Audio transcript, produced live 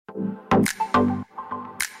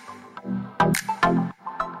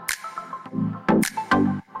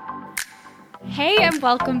Hey, and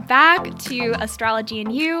welcome back to Astrology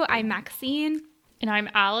and You. I'm Maxine. And I'm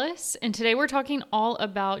Alice, and today we're talking all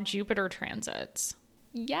about Jupiter transits.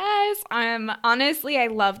 Yes, I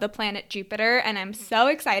love the planet Jupiter, and I'm so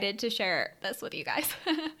excited to share this with you guys.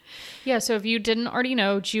 Yeah, so if you didn't already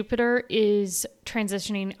know, Jupiter is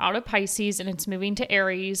transitioning out of Pisces and it's moving to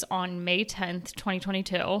Aries on May 10th,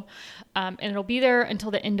 2022. And it'll be there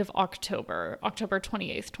until the end of October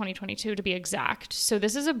 28th, 2022 to be exact. So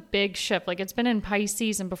this is a big shift. Like, it's been in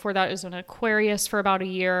Pisces, and before that it was in Aquarius for about a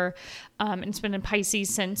year. And it's been in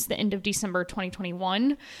Pisces since the end of December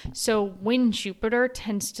 2021. So when Jupiter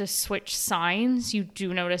tends to switch signs, you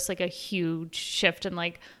do notice like a huge shift in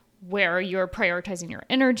like where you're prioritizing your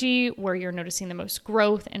energy, where you're noticing the most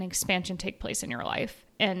growth and expansion take place in your life.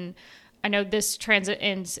 And I know this transit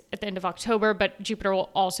ends at the end of October, but Jupiter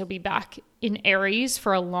will also be back in Aries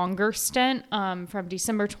for a longer stint from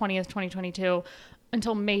December 20th, 2022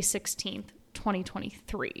 until May 16th,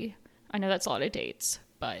 2023. I know that's a lot of dates,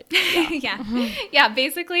 but yeah. Yeah,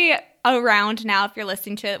 basically around now, if you're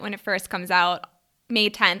listening to it when it first comes out,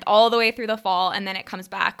 May 10th, all the way through the fall, and then it comes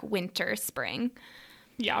back winter, spring.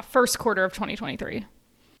 Yeah, first quarter of 2023.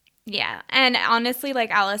 Yeah. And honestly, like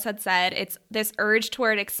Alice had said, it's this urge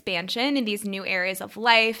toward expansion in these new areas of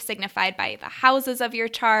life signified by the houses of your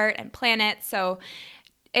chart and planets. So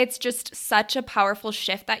it's just such a powerful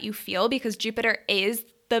shift that you feel because Jupiter is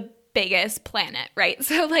the biggest planet, right?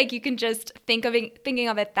 So like you can just thinking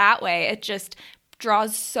of it that way. It just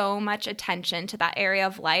draws so much attention to that area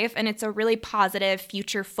of life. And it's a really positive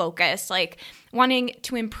future focus, like wanting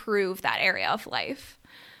to improve that area of life.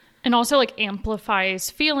 And also like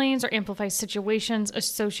amplifies feelings or amplifies situations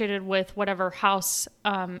associated with whatever house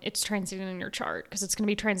it's transiting in your chart. Because it's going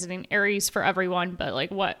to be transiting Aries for everyone, but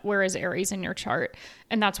like where is Aries in your chart?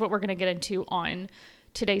 And that's what we're going to get into on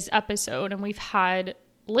today's episode. And we've had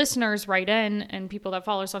listeners write in, and people that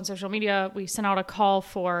follow us on social media, we sent out a call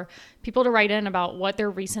for people to write in about what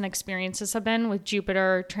their recent experiences have been with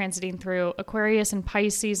Jupiter transiting through Aquarius and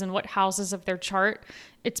Pisces and what houses of their chart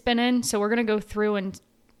it's been in. So we're going to go through and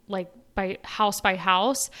like by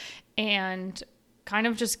house and kind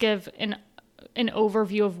of just give an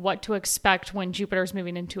overview of what to expect when Jupiter's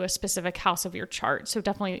moving into a specific house of your chart. So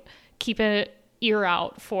definitely keep an ear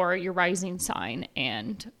out for your rising sign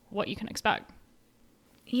and what you can expect.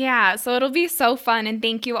 Yeah, so it'll be so fun. And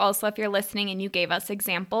thank you also if you're listening and you gave us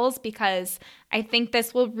examples, because I think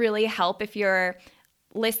this will really help if you're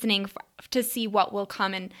listening to see what will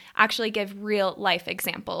come and actually give real life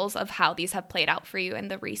examples of how these have played out for you in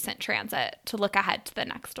the recent transit to look ahead to the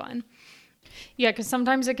next one. Yeah, because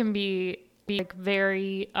sometimes it can be like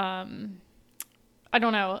very, I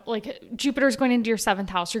don't know, like Jupiter's going into your 7th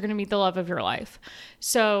house. You're going to meet the love of your life.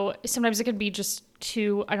 So sometimes it can be just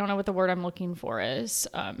too, I don't know what the word I'm looking for is,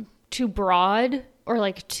 too broad or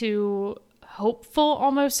like too hopeful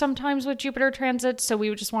almost sometimes with Jupiter transits. So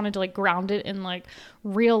we just wanted to like ground it in like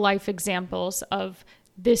real life examples of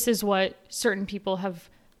this is what certain people have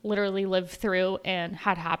literally lived through and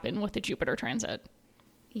had happen with the Jupiter transit.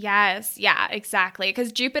 Yes, yeah, exactly.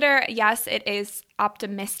 Because Jupiter, yes, it is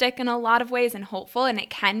optimistic in a lot of ways and hopeful, and it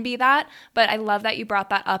can be that. But I love that you brought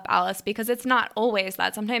that up, Alice, because it's not always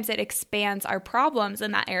that. Sometimes it expands our problems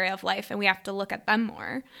in that area of life, and we have to look at them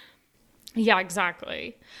more. Yeah,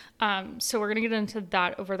 exactly. So we're going to get into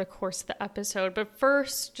that over the course of the episode. But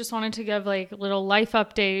first, just wanted to give like little life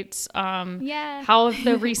updates. How have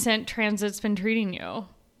the recent transits been treating you?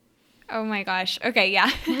 Oh my gosh. Okay, yeah.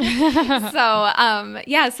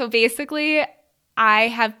 So basically I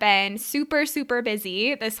have been super, super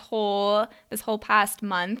busy this whole past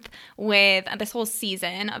month with this whole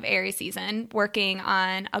season of Aries season, working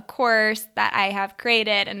on a course that I have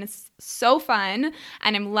created, and it's so fun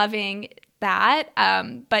and I'm loving that,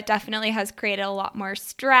 but definitely has created a lot more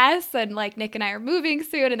stress, and like Nick and I are moving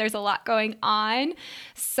soon and there's a lot going on.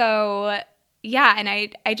 So yeah, and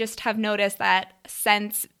I just have noticed that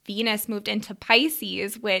since Venus moved into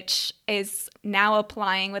Pisces, which is now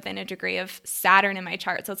applying within a degree of Saturn in my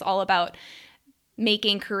chart. So it's all about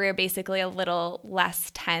making career basically a little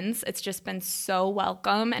less tense. It's just been so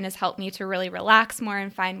welcome and has helped me to really relax more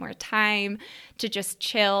and find more time to just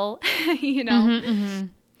chill, you know? Mm-hmm, mm-hmm.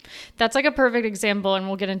 That's like a perfect example, and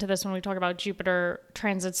we'll get into this when we talk about Jupiter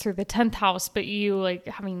transits through the 10th house, but you like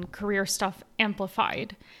having career stuff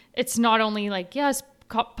amplified. It's not only like, yes,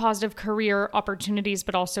 positive career opportunities,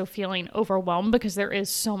 but also feeling overwhelmed because there is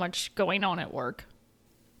so much going on at work.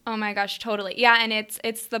 Oh my gosh, totally. Yeah, and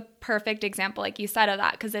it's the perfect example, like you said, of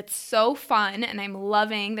that, because it's so fun and I'm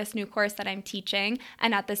loving this new course that I'm teaching.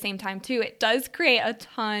 And at the same time, too, it does create a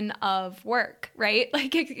ton of work, right?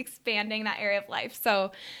 Like expanding that area of life.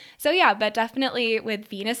 So yeah, but definitely with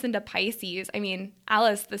Venus into Pisces, I mean,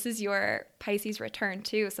 Alice, this is your Pisces return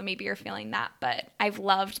too. So maybe you're feeling that, but I've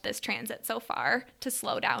loved this transit so far to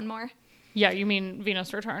slow down more. Yeah, you mean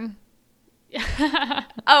Venus return?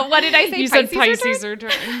 Oh, what did I say? You said Pisces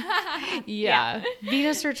return. Yeah.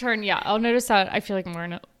 Venus return. Yeah, I'll notice that. I feel like more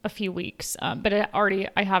in a few weeks. But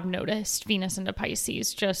I have noticed Venus into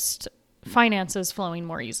Pisces, just finances flowing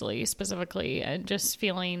more easily, specifically, and just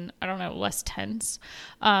feeling, I don't know, less tense.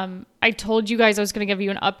 I told you guys I was going to give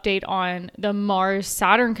you an update on the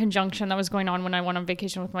Mars-Saturn conjunction that was going on when I went on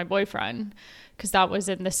vacation with my boyfriend, because that was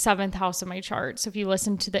in the 7th house of my chart. So if you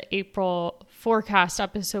listen to the April forecast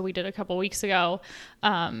episode we did a couple weeks ago,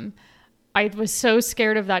 I was so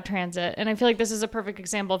scared of that transit. And I feel like this is a perfect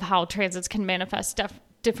example of how transits can manifest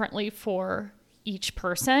differently for each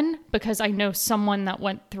person, because I know someone that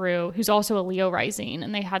went through, who's also a Leo rising,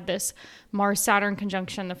 and they had this Mars-Saturn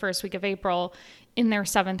conjunction the first week of April in their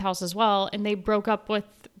 7th house as well. And they broke up with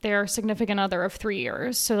their significant other of 3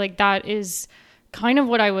 years. So like that is kind of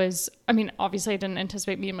what I mean, obviously I didn't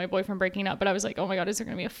anticipate me and my boyfriend breaking up, but I was like, oh my God, is there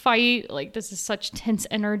going to be a fight? Like, this is such tense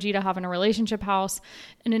energy to have in a relationship house.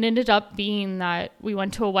 And it ended up being that we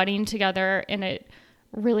went to a wedding together, and it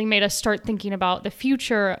really made us start thinking about the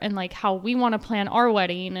future and like how we want to plan our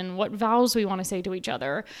wedding and what vows we want to say to each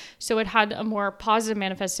other. So it had a more positive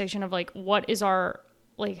manifestation of like, what is our,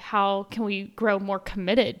 like, how can we grow more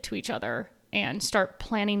committed to each other and start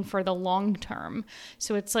planning for the long term?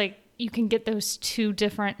 So it's like, you can get those two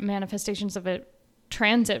different manifestations of a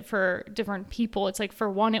transit for different people. It's like, for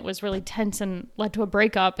one, it was really tense and led to a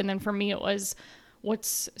breakup. And then for me, it was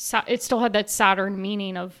it still had that Saturn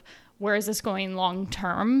meaning of where is this going long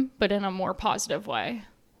term, but in a more positive way.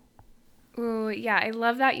 Ooh, yeah, I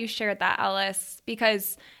love that you shared that, Alice,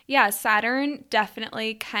 because yeah, Saturn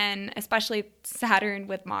definitely can, especially Saturn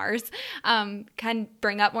with Mars, can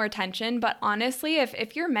bring up more tension. But honestly,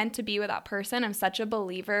 if you're meant to be with that person, I'm such a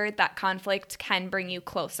believer that conflict can bring you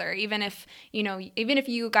closer, even if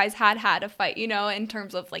you guys had a fight, in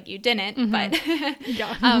terms of like you didn't, but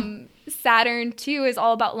Saturn too is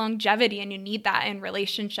all about longevity, and you need that in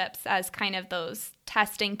relationships as kind of those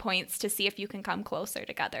testing points to see if you can come closer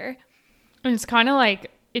together. And it's kind of like,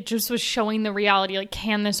 it just was showing the reality, like,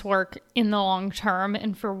 can this work in the long term?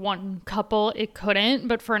 And for one couple, it couldn't,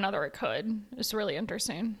 but for another, it could. It's really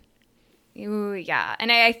interesting. Ooh, yeah.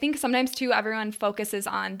 And I think sometimes, too, everyone focuses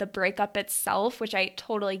on the breakup itself, which I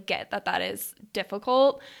totally get that is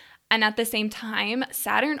difficult. And at the same time,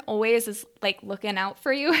 Saturn always is like looking out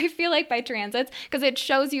for you, I feel like, by transits, because it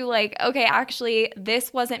shows you like, okay, actually,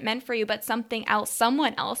 this wasn't meant for you, but something else,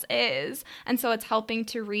 someone else is. And so it's helping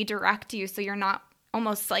to redirect you so you're not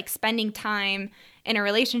almost like spending time in a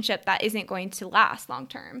relationship that isn't going to last long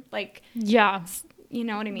term. Like, yeah. You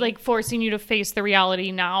know what I mean? Like forcing you to face the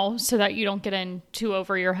reality now so that you don't get in too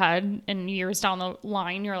over your head, and years down the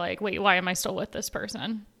line, you're like, wait, why am I still with this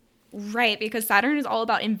person? Right, because Saturn is all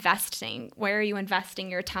about investing. Where are you investing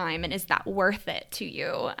your time, and is that worth it to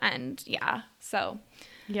you? And so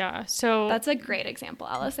that's a great example,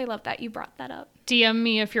 Alice. I love that you brought that up. DM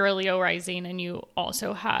me if you're a Leo rising and you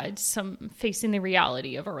also had some facing the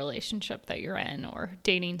reality of a relationship that you're in or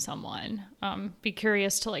dating someone. Be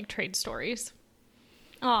curious to like trade stories.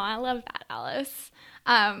 Oh, I love that, Alice.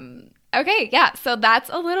 Okay, yeah, so that's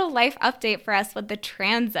a little life update for us with the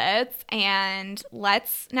transits, and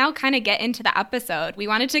let's now kind of get into the episode. We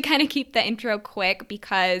wanted to kind of keep the intro quick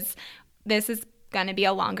because this is going to be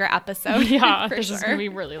a longer episode. Yeah, this is going to be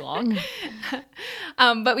really long.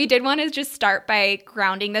 But we did want to just start by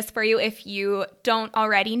grounding this for you if you don't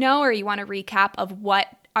already know, or you want a recap of what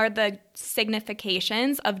are the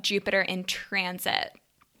significations of Jupiter in transit.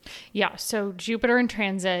 Yeah, so Jupiter in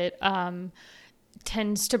transit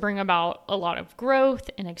tends to bring about a lot of growth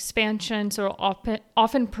and expansion. So it'll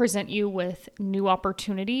often present you with new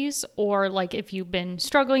opportunities, or like if you've been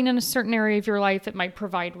struggling in a certain area of your life, it might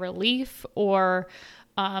provide relief or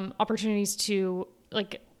opportunities to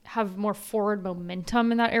like have more forward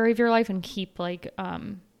momentum in that area of your life and keep like,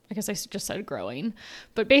 I guess I just said growing,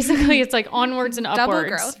 but basically it's like onwards and upwards. Double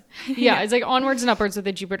growth. Yeah, it's like onwards and upwards with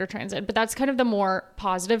the Jupiter transit, but that's kind of the more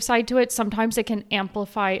positive side to it. Sometimes it can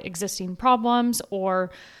amplify existing problems,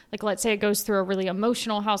 or like, let's say it goes through a really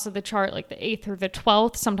emotional house of the chart, like the 8th or the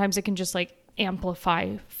 12th. Sometimes it can just like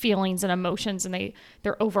amplify feelings and emotions, and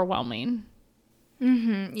they're overwhelming.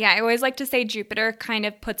 Mm-hmm. Yeah, I always like to say Jupiter kind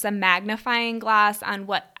of puts a magnifying glass on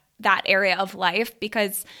what that area of life,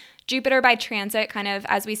 because Jupiter by transit, kind of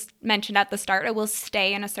as we mentioned at the start, it will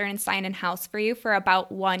stay in a certain sign and house for you for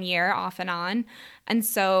about 1 year off and on. And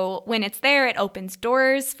so when it's there, it opens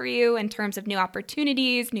doors for you in terms of new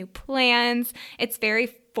opportunities, new plans. It's very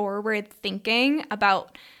forward thinking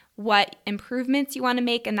about what improvements you want to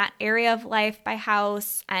make in that area of life by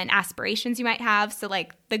house and aspirations you might have. So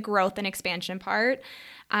like the growth and expansion part.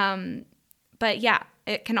 But yeah,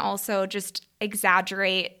 it can also just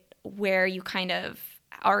exaggerate where you kind of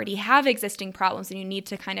already have existing problems and you need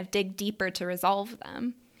to kind of dig deeper to resolve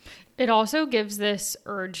them. It also gives this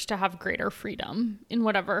urge to have greater freedom in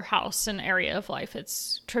whatever house and area of life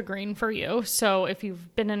it's triggering for you. So if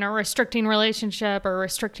you've been in a restricting relationship or a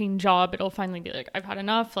restricting job, it'll finally be like, I've had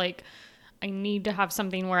enough. Like, I need to have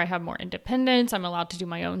something where I have more independence. I'm allowed to do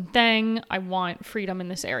my own thing. I want freedom in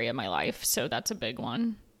this area of my life. So that's a big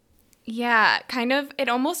one. Yeah, kind of, it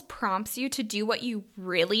almost prompts you to do what you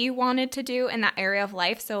really wanted to do in that area of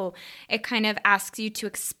life. So it kind of asks you to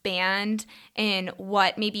expand in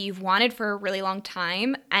what maybe you've wanted for a really long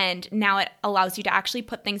time. And now it allows you to actually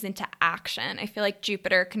put things into action. I feel like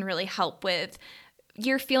Jupiter can really help with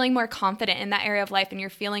you're feeling more confident in that area of life and you're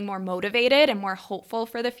feeling more motivated and more hopeful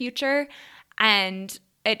for the future. And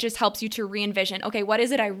it just helps you to re-envision, okay, what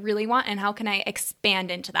is it I really want and how can I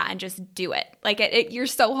expand into that and just do it? Like you're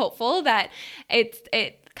so hopeful that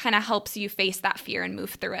it kind of helps you face that fear and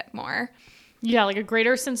move through it more. Yeah, like a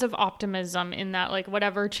greater sense of optimism in that, like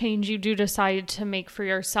whatever change you do decide to make for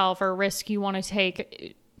yourself or risk you want to take,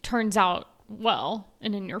 it turns out well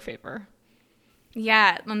and in your favor.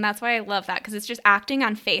 Yeah, and that's why I love that, because it's just acting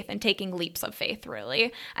on faith and taking leaps of faith,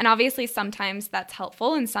 really. And obviously sometimes that's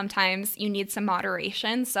helpful and sometimes you need some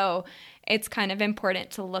moderation. So it's kind of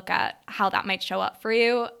important to look at how that might show up for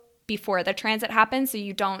you before the transit happens so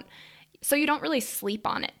you don't really sleep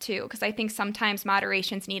on it too, because I think sometimes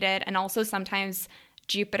moderation's needed, and also sometimes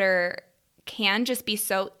Jupiter can just be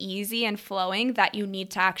so easy and flowing that you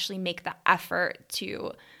need to actually make the effort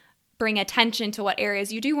to bring attention to what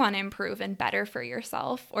areas you do want to improve and better for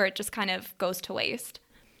yourself, or it just kind of goes to waste.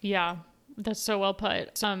 Yeah, that's so well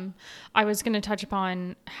put. I was going to touch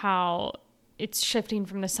upon how it's shifting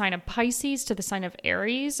from the sign of Pisces to the sign of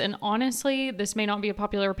Aries. And honestly, this may not be a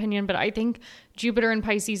popular opinion, but I think Jupiter in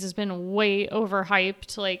Pisces has been way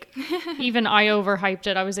overhyped. Like even I overhyped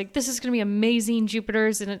it. I was like, this is going to be amazing,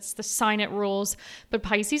 Jupiter's, and it's the sign it rules. But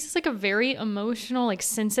Pisces is like a very emotional, like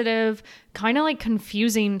sensitive, kind of like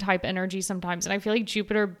confusing type energy sometimes. And I feel like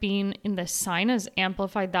Jupiter being in this sign has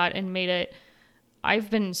amplified that and made it,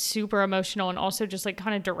 I've been super emotional and also just like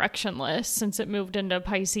kind of directionless since it moved into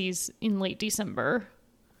Pisces in late December.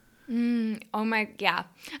 Oh my, yeah.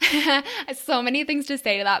 So many things to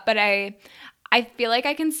say to that, but I feel like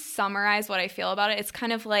I can summarize what I feel about it. It's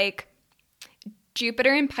kind of like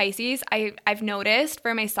Jupiter in Pisces. I've noticed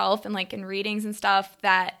for myself and like in readings and stuff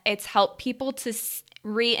that it's helped people to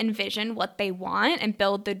re-envision what they want and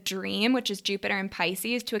build the dream, which is Jupiter in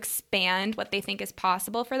Pisces, to expand what they think is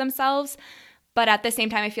possible for themselves. But at the same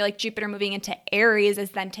time, I feel like Jupiter moving into Aries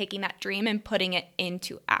is then taking that dream and putting it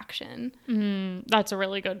into action. That's a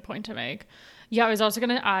really good point to make. Yeah, I was also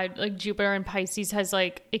going to add, like, Jupiter in Pisces has,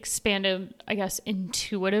 like, expanded, I guess,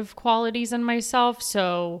 intuitive qualities in myself.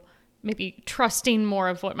 So maybe trusting more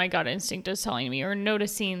of what my gut instinct is telling me, or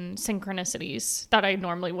noticing synchronicities that I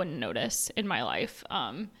normally wouldn't notice in my life.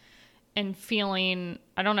 And feeling,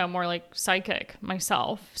 I don't know, more like psychic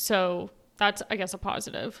myself. So that's, I guess, a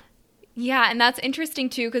positive. Yeah, and that's interesting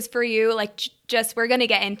too, because for you, like, just we're going to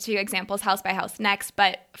get into examples house by house next,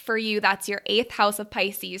 but for you, that's your 8th house of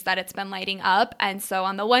Pisces that it's been lighting up. And so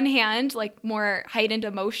on the one hand, like more heightened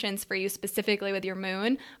emotions for you specifically with your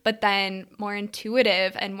moon, but then more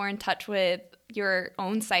intuitive and more in touch with your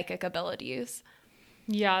own psychic abilities.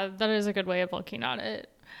 Yeah, that is a good way of looking at it.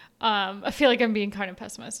 I feel like I'm being kind of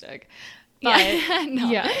pessimistic. But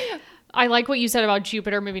yeah. I like what you said about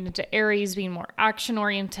Jupiter moving into Aries, being more action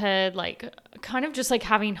oriented, like kind of just like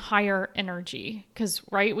having higher energy. Because,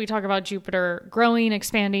 right, we talk about Jupiter growing,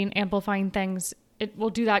 expanding, amplifying things. It will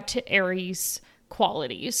do that to Aries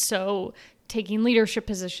qualities. So taking leadership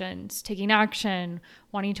positions, taking action,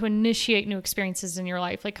 wanting to initiate new experiences in your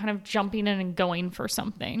life, like kind of jumping in and going for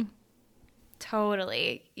something.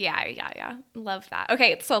 Totally. Yeah. Love that.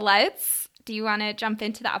 Okay, so do you want to jump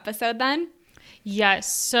into the episode then?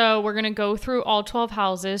 Yes. So we're going to go through all 12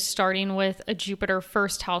 houses, starting with a Jupiter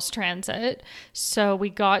first house transit. So we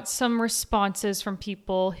got some responses from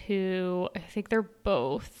people who, I think they're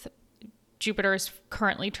both Jupiter is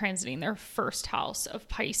currently transiting their first house of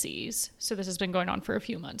Pisces. So this has been going on for a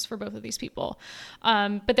few months for both of these people.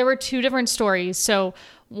 But there were two different stories. So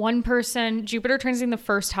one person, Jupiter transiting the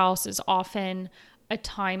first house is often a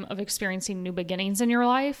time of experiencing new beginnings in your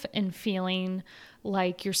life and feeling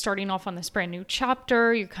like you're starting off on this brand new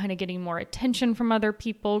chapter. You're kind of getting more attention from other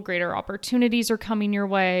people. Greater opportunities are coming your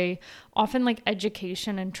way. Often like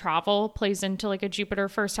education and travel plays into like a Jupiter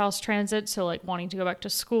first house transit. So like wanting to go back to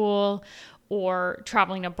school or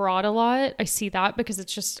traveling abroad a lot. I see that because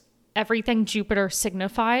it's just everything Jupiter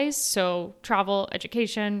signifies. So travel,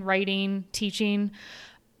 education, writing, teaching,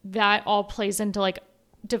 that all plays into like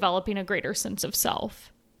developing a greater sense of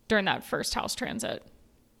self during that first house transit.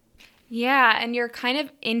 Yeah, and you're kind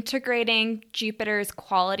of integrating Jupiter's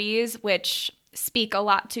qualities, which speak a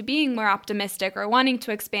lot to being more optimistic or wanting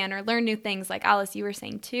to expand or learn new things, like Alice, you were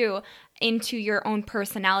saying too, into your own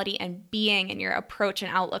personality and being and your approach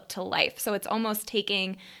and outlook to life. So it's almost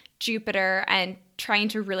taking Jupiter and trying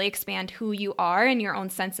to really expand who you are and your own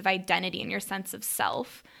sense of identity and your sense of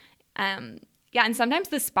self. Yeah, and sometimes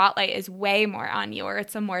the spotlight is way more on you, or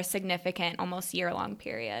it's a more significant, almost year-long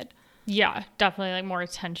period. Yeah, definitely like more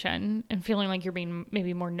attention and feeling like you're being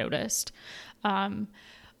maybe more noticed.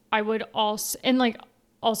 I would also, and like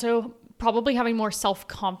also probably having more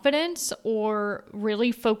self-confidence or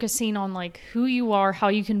really focusing on like who you are, how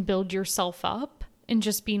you can build yourself up, and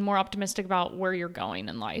just being more optimistic about where you're going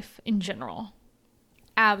in life in general.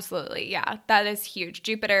 Absolutely. Yeah, that is huge.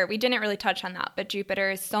 Jupiter, we didn't really touch on that, but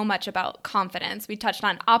Jupiter is so much about confidence. We touched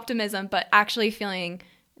on optimism, but actually feeling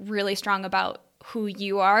really strong about who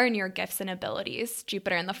you are and your gifts and abilities.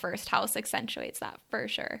 Jupiter in the first house accentuates that for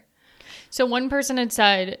sure. So one person had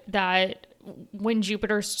said that when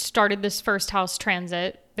Jupiter started this first house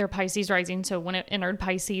transit, their Pisces rising, so when it entered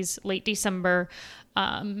Pisces late December,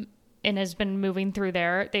 and has been moving through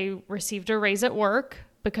there, they received a raise at work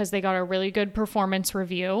because they got a really good performance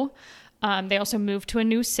review. They also moved to a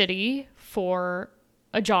new city for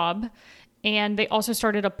a job. And they also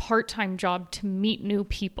started a part-time job to meet new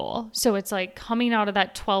people. So it's like coming out of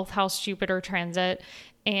that 12th house Jupiter transit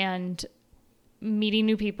and meeting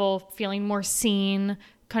new people, feeling more seen,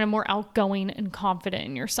 kind of more outgoing and confident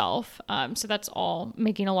in yourself. So that's all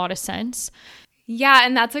making a lot of sense. Yeah,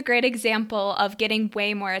 and that's a great example of getting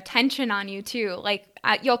way more attention on you too. Like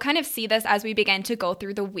you'll kind of see this as we begin to go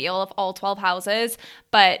through the wheel of all 12 houses.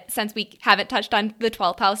 But since we haven't touched on the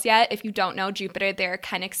 12th house yet, if you don't know Jupiter, there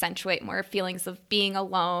can accentuate more feelings of being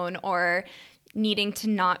alone or needing to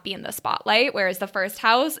not be in the spotlight. Whereas the first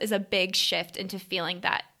house is a big shift into feeling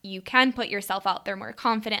that you can put yourself out there more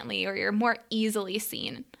confidently or you're more easily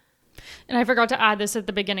seen. And I forgot to add this at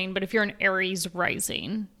the beginning, but if you're an Aries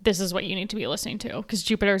rising, this is what you need to be listening to because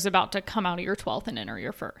Jupiter is about to come out of your 12th and enter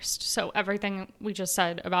your first. So everything we just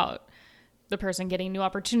said about the person getting new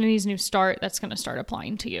opportunities, new start, that's going to start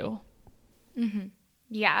applying to you. Mm-hmm.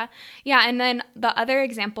 Yeah. Yeah. And then the other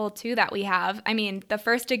example too that we have, I mean, the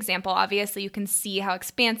first example, obviously you can see how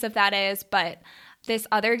expansive that is, but this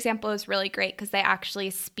other example is really great because they actually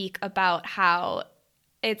speak about how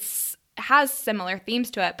has similar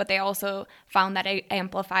themes to it, but they also found that it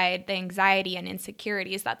amplified the anxiety and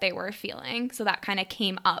insecurities that they were feeling. So that kind of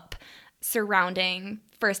came up surrounding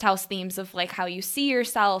first house themes of like how you see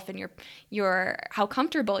yourself and your how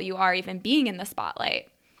comfortable you are even being in the spotlight.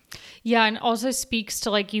 Yeah, and also speaks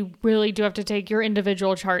to like you really do have to take your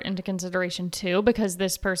individual chart into consideration too, because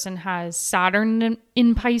this person has Saturn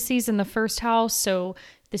in Pisces in the first house. So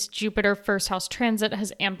this Jupiter first house transit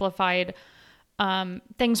has amplified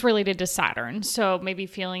things related to Saturn. So maybe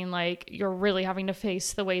feeling like you're really having to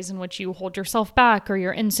face the ways in which you hold yourself back or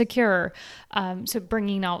you're insecure. So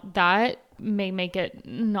bringing out that may make it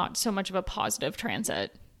not so much of a positive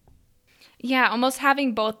transit. Yeah, almost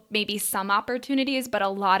having both maybe some opportunities, but a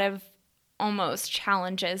lot of almost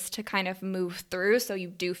challenges to kind of move through. So you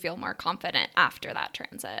do feel more confident after that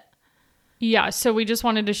transit. Yeah, so we just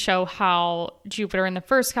wanted to show how Jupiter in the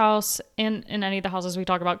first house and in any of the houses we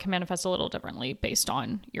talk about can manifest a little differently based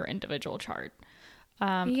on your individual chart.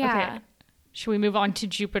 Okay. Should we move on to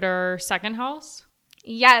Jupiter second house?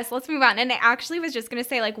 Yes, let's move on. And I actually was just going to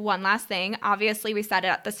say like one last thing. Obviously, we said it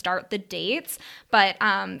at the start, the dates, but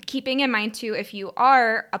keeping in mind too, if you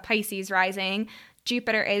are a Pisces rising,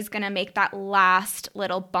 Jupiter is going to make that last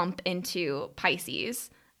little bump into Pisces,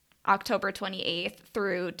 October 28th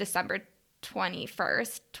through December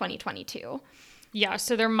 21st, 2022. Yeah,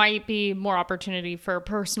 so there might be more opportunity for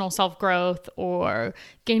personal self-growth or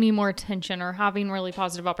gaining more attention or having really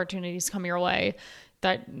positive opportunities come your way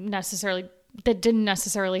that didn't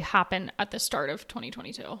necessarily happen at the start of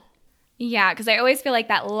 2022. Yeah, because I always feel like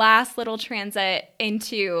that last little transit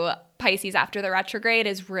into Pisces after the retrograde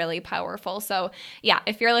is really powerful. So yeah,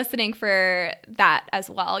 if you're listening for that as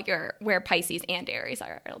well, you're where Pisces and Aries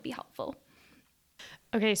are, it'll be helpful.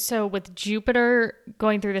 Okay, so with Jupiter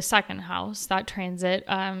going through the second house, that transit,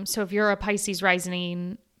 so if you're a Pisces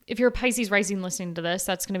rising listening to this,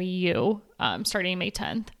 that's going to be you, starting May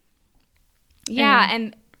 10th. Yeah,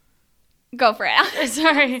 and go for it.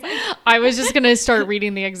 Sorry. I was just going to start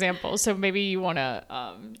reading the example, so maybe you want to...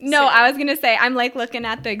 No, I was going to say, I'm like looking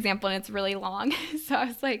at the example and it's really long. So I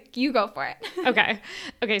was like, you go for it.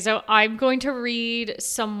 Okay, so I'm going to read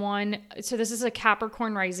someone... So this is a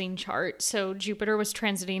Capricorn rising chart. So Jupiter was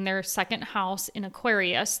transiting their second house in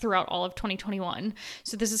Aquarius throughout all of 2021.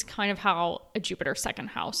 So this is kind of how a Jupiter second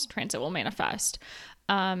house transit will manifest.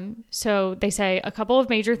 So they say a couple of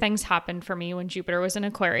major things happened for me when Jupiter was in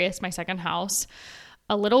Aquarius, my second house.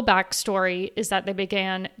 A little backstory is that they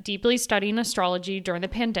began deeply studying astrology during the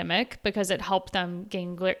pandemic because it helped them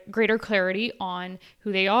gain greater clarity on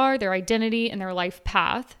who they are, their identity, and their life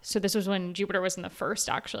path. So this was when Jupiter was in the first,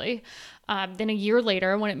 actually. Then a year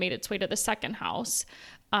later, when it made its way to the second house,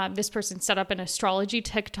 this person set up an astrology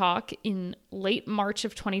TikTok in late March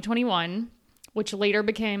of 2021, which later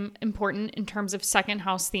became important in terms of second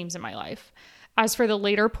house themes in my life. As for the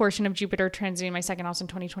later portion of Jupiter transiting my second house in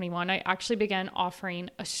 2021, I actually began offering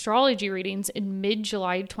astrology readings in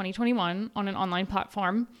mid-July 2021 on an online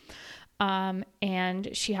platform. And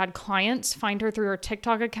she had clients find her through her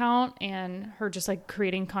TikTok account and her just like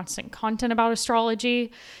creating constant content about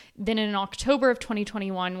astrology. Then in October of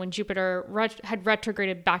 2021, when Jupiter had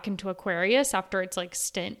retrograded back into Aquarius after its like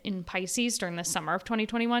stint in Pisces during the summer of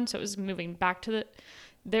 2021, so it was moving back to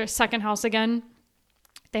their second house again,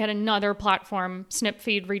 they had another platform,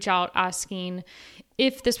 Snipfeed, reach out asking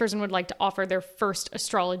if this person would like to offer their first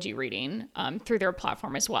astrology reading through their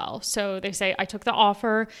platform as well. So they say, I took the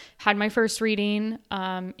offer, had my first reading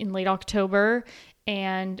in late October,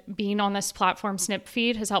 and being on this platform,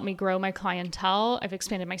 Snipfeed, has helped me grow my clientele. I've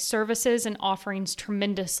expanded my services and offerings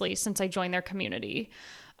tremendously since I joined their community.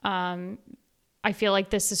 I feel like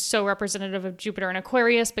this is so representative of Jupiter and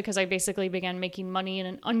Aquarius because I basically began making money in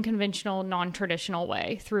an unconventional, non-traditional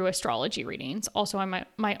way through astrology readings. Also, I'm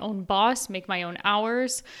my own boss, make my own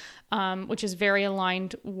hours, which is very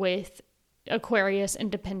aligned with Aquarius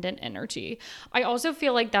independent energy. I also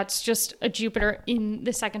feel like that's just a Jupiter in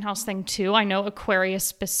the second house thing too. I know Aquarius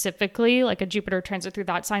specifically, like a Jupiter transit through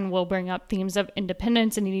that sign will bring up themes of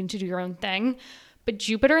independence and needing to do your own thing. But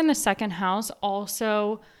Jupiter in the second house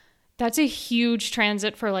also... That's a huge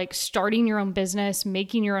transit for like starting your own business,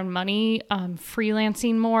 making your own money,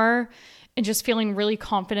 freelancing more, and just feeling really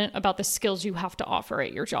confident about the skills you have to offer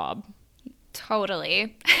at your job.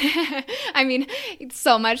 Totally. I mean,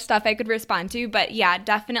 so much stuff I could respond to, but yeah,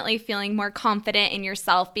 definitely feeling more confident in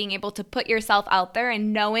yourself, being able to put yourself out there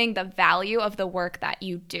and knowing the value of the work that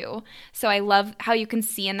you do. So I love how you can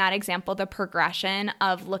see in that example the progression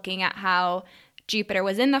of looking at how Jupiter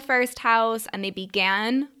was in the first house and they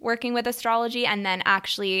began working with astrology and then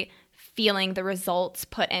actually feeling the results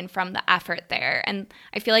put in from the effort there. And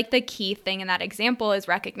I feel like the key thing in that example is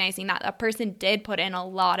recognizing that a person did put in a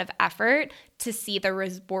lot of effort to see the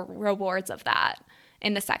rewards of that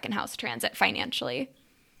in the second house transit financially.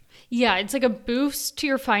 Yeah, it's like a boost to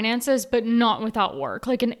your finances, but not without work.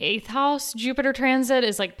 Like an 8th house Jupiter transit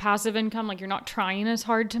is like passive income. Like you're not trying as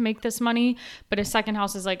hard to make this money. But a second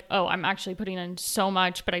house is like, oh, I'm actually putting in so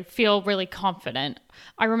much, but I feel really confident.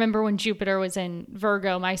 I remember when Jupiter was in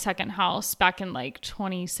Virgo, my second house, back in like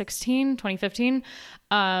 2016, 2015,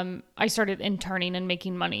 I started interning and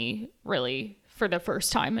making money really for the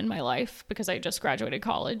first time in my life because I just graduated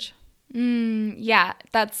college. Yeah,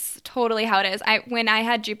 that's totally how it is. When I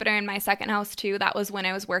had Jupiter in my second house too, that was when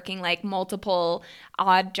I was working like multiple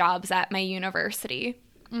odd jobs at my university.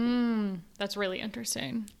 That's really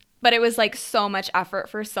interesting. But it was like so much effort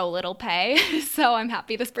for so little pay. So I'm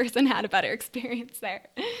happy this person had a better experience there.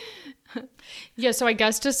 Yeah, so I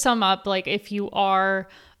guess to sum up, like if you are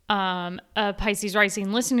a Pisces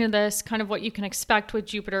rising listening to this, kind of what you can expect with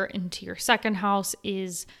Jupiter into your second house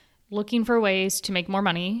is looking for ways to make more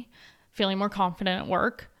money, feeling more confident at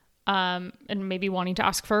work, and maybe wanting to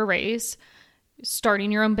ask for a raise,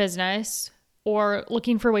 starting your own business, or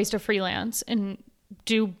looking for ways to freelance and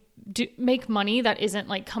do make money that isn't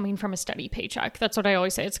like coming from a steady paycheck. That's what I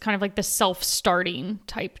always say. It's kind of like the self-starting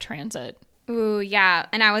type transit. Ooh, yeah.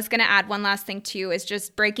 And I was going to add one last thing too, is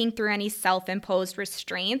just breaking through any self-imposed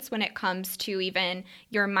restraints when it comes to even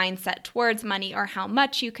your mindset towards money or how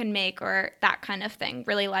much you can make or that kind of thing.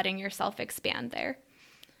 Really letting yourself expand there.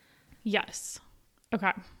 Yes.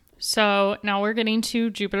 Okay. So now we're getting to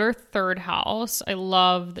Jupiter third house. I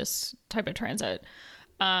love this type of transit.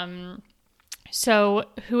 So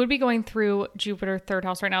who would be going through Jupiter third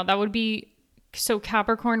house right now? That would be, so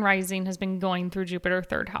Capricorn rising has been going through Jupiter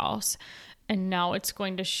third house, and now it's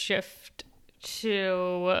going to shift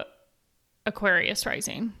to Aquarius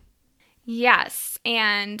rising. Yes.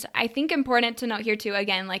 And I think important to note here too,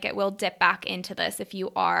 again, like it will dip back into this if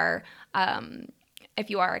you are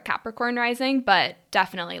a Capricorn rising, but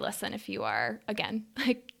definitely listen if you are, again,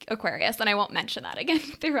 like Aquarius, and I won't mention that again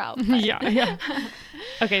throughout. But. Yeah.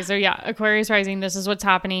 Okay, so yeah, Aquarius rising, this is what's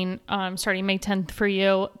happening starting May 10th for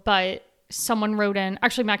you, but someone wrote in,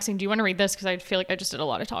 actually, Maxine, do you want to read this? Because I feel like I just did a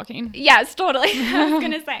lot of talking. Yes, totally. I was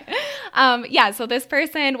going to say. So this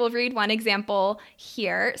person will read one example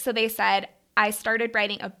here. So they said, I started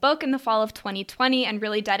writing a book in the fall of 2020 and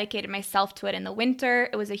really dedicated myself to it in the winter.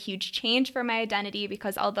 It was a huge change for my identity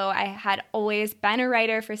because although I had always been a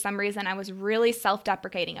writer, for some reason I was really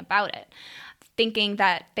self-deprecating about it, thinking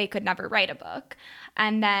that they could never write a book.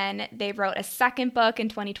 And then they wrote a second book in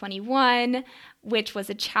 2021, which was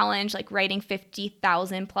a challenge, like writing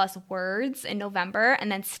 50,000 plus words in November, and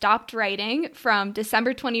then stopped writing from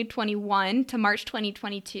December 2021 to March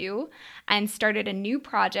 2022 and started a new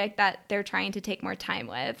project that they're trying to take more time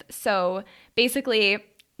with. So basically,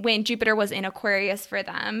 when Jupiter was in Aquarius for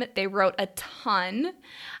them, they wrote a ton,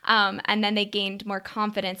 and then they gained more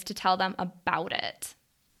confidence to tell them about it.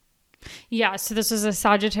 Yeah, so this is a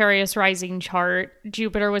Sagittarius rising chart.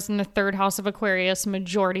 Jupiter was in the third house of Aquarius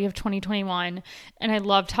majority of 2021. And I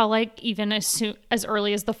loved how like even as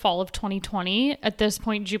early as the fall of 2020, at this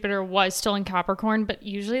point, Jupiter was still in Capricorn. But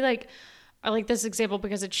usually like, I like this example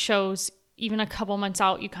because it shows even a couple months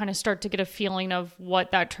out, you kind of start to get a feeling of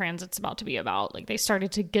what that transit's about to be about. Like they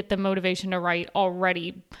started to get the motivation to write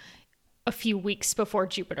already a few weeks before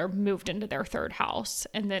Jupiter moved into their third house.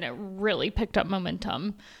 And then it really picked up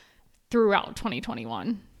momentum throughout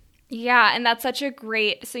 2021. Yeah, and that's such a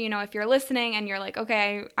great, so, if you're listening and you're like,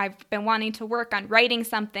 okay, I've been wanting to work on writing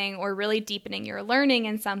something or really deepening your learning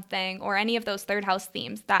in something or any of those third house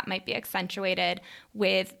themes, that might be accentuated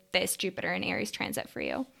with this Jupiter and Aries transit for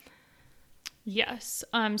you. Yes.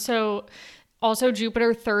 So also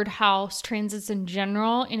Jupiter third house transits in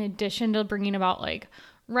general, in addition to bringing about like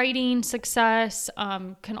writing success,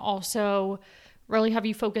 can also really have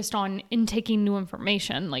you focused on intaking new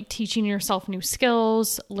information, like teaching yourself new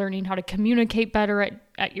skills, learning how to communicate better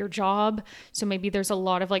at your job. So maybe there's a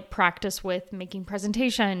lot of like practice with making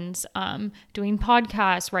presentations, doing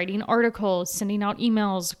podcasts, writing articles, sending out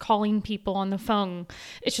emails, calling people on the phone.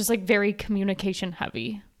 It's just like very communication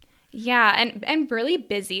heavy. Yeah, and really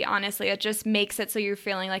busy, honestly. It just makes it so you're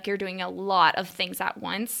feeling like you're doing a lot of things at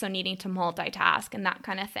once, so needing to multitask and that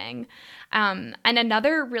kind of thing. And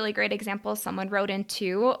another really great example someone wrote in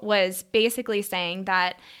too was basically saying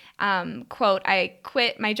that, quote, I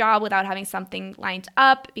quit my job without having something lined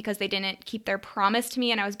up because they didn't keep their promise to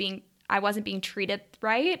me and I wasn't being treated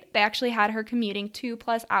right. They actually had her commuting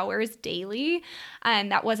 2+ hours daily,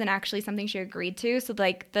 and that wasn't actually something she agreed to. So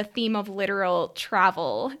like the theme of literal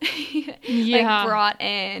travel like brought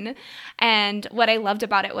in. And what I loved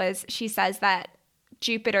about it was she says that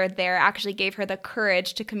Jupiter there actually gave her the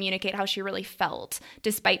courage to communicate how she really felt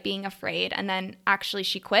despite being afraid. And then actually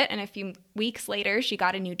she quit, and a few weeks later she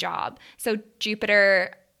got a new job. So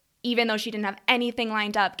Jupiter, even though she didn't have anything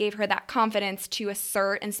lined up, gave her that confidence to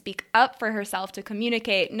assert and speak up for herself, to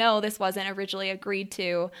communicate, no, this wasn't originally agreed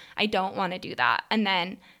to. I don't want to do that. And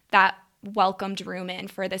then that welcomed room in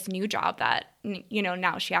for this new job that,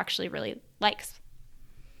 now she actually really likes.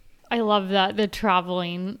 I love that, the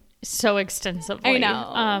traveling so extensively. I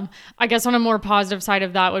know. I guess on a more positive side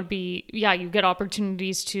of that would be, you get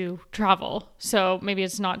opportunities to travel. So maybe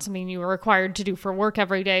it's not something you are required to do for work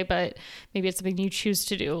every day, but maybe it's something you choose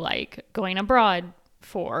to do, like going abroad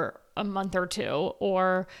for a month or two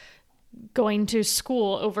or going to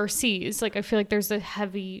school overseas. Like I feel like there's a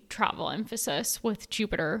heavy travel emphasis with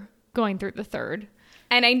Jupiter going through the third.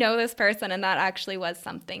 And I know this person, and that actually was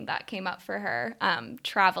something that came up for her,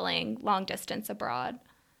 traveling long distance abroad.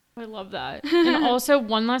 I love that. And also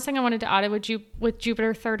one last thing I wanted to add with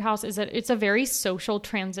Jupiter third house is that it's a very social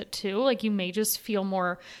transit too. Like you may just feel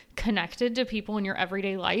more connected to people in your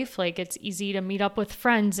everyday life. Like it's easy to meet up with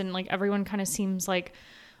friends and like everyone kind of seems like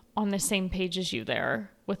on the same page as you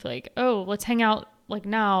there with like, oh, let's hang out like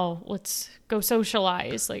now, let's go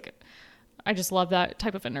socialize. Like I just love that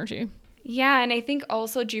type of energy. Yeah, and I think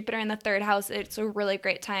also Jupiter in the third house, it's a really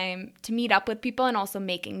great time to meet up with people and also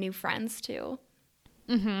making new friends too.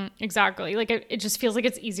 Mm-hmm, exactly. Like it just feels like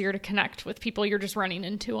it's easier to connect with people you're just running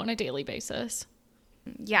into on a daily basis.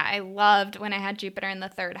 Yeah, I loved when I had Jupiter in the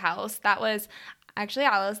third house. That was actually,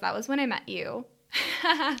 Alice, that was when I met you.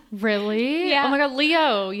 Really? Yeah. Oh my God,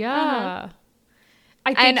 Leo. Yeah.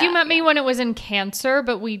 I think you met me when it was in Cancer,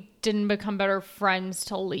 but we didn't become better friends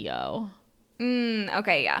till Leo.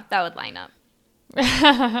 Okay, yeah, that would line up.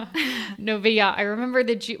 No, but yeah, I remember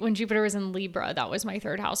when Jupiter was in Libra, that was my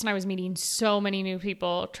third house, and I was meeting so many new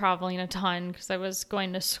people, traveling a ton because I was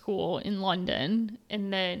going to school in London.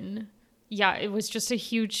 And then, yeah, it was just a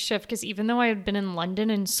huge shift because even though I had been in London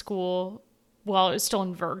in school while it was still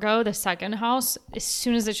in Virgo, the second house, as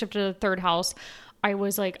soon as it shifted to the third house, I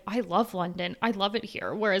was like, I love London. I love it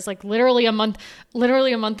here. Whereas like literally a month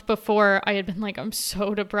before I had been like, I'm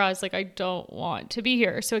so depressed. Like I don't want to be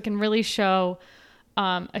here. So it can really show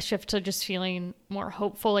a shift to just feeling more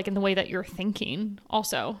hopeful, like in the way that you're thinking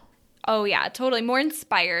also. Oh yeah, totally. More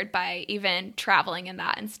inspired by even traveling in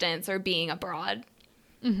that instance or being abroad.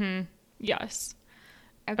 Yes.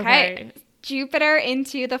 Okay. Jupiter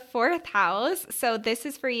into the 4th house. So this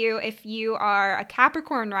is for you. If you are a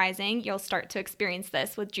Capricorn rising, you'll start to experience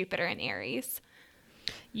this with Jupiter in Aries.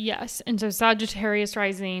 Yes. And so Sagittarius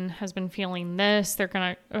rising has been feeling this.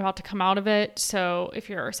 They're about to come out of it. So if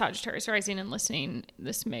you're a Sagittarius rising and listening,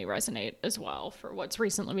 this may resonate as well for what's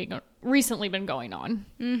recently been going on.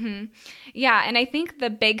 Yeah. And I think the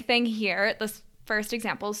big thing here, this first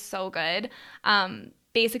example is so good.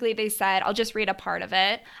 Basically, they said, I'll just read a part of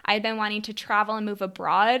it. I had been wanting to travel and move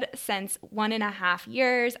abroad since 1.5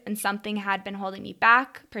 years, and something had been holding me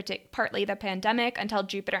back, partly the pandemic, until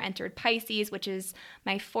Jupiter entered Pisces, which is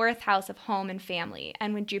my 4th house of home and family.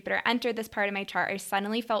 And when Jupiter entered this part of my chart, I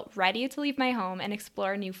suddenly felt ready to leave my home and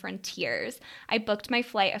explore new frontiers. I booked my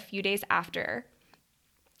flight a few days after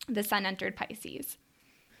the sun entered Pisces.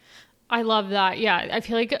 I love that. Yeah. I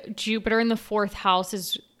feel like Jupiter in the 4th house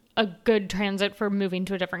is a good transit for moving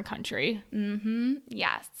to a different country.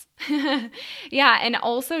 Yes. Yeah. And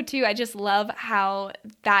also too, I just love how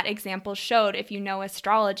that example showed if you know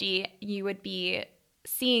astrology, you would be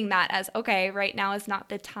seeing that as, okay, right now is not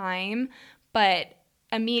the time. But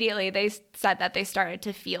immediately they said that they started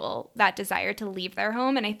to feel that desire to leave their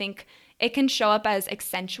home. And I think it can show up as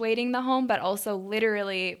accentuating the home, but also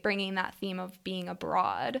literally bringing that theme of being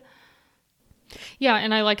abroad. Yeah,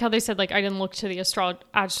 and I like how they said, like, I didn't look to the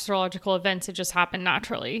astrological events. It just happened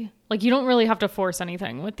naturally. Like, you don't really have to force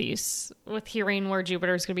anything with hearing where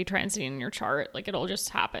Jupiter is going to be transiting in your chart. Like, it'll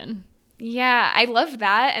just happen. Yeah, I love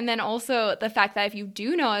that. And then also the fact that if you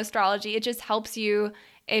do know astrology, it just helps you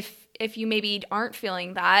if you maybe aren't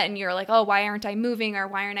feeling that and you're like, oh, why aren't I moving or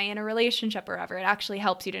why aren't I in a relationship or whatever? It actually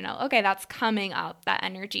helps you to know, okay, that's coming up, that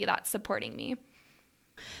energy that's supporting me.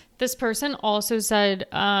 This person also said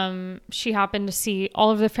she happened to see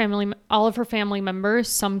all of her family members.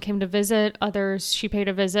 Some came to visit, others she paid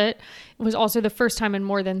a visit. It was also the first time in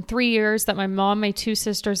more than 3 years that my mom, my 2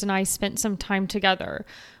 sisters, and I spent some time together.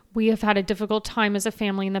 We have had a difficult time as a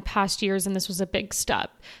family in the past years, and this was a big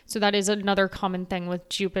step. So that is another common thing with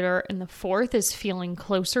Jupiter in the 4th, is feeling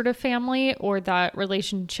closer to family, or that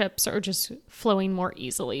relationships are just flowing more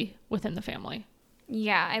easily within the family.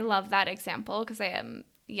 Yeah, I love that example because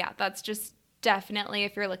that's just definitely,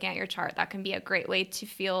 if you're looking at your chart, that can be a great way to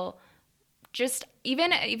feel just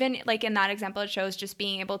even like in that example, it shows just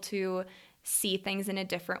being able to see things in a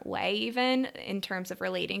different way, even in terms of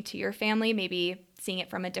relating to your family, maybe seeing it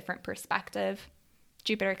from a different perspective.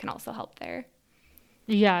 Jupiter can also help there.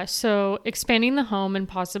 Yeah. So expanding the home and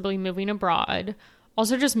possibly moving abroad.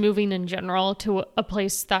 Also just moving in general to a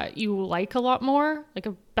place that you like a lot more, like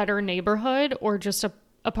a better neighborhood, or just a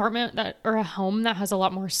apartment or a home that has a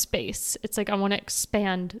lot more space. It's like, I want to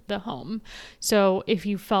expand the home. So if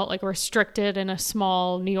you felt like restricted in a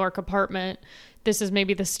small New York apartment, this is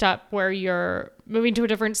maybe the step where you're moving to a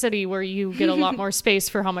different city where you get a lot more space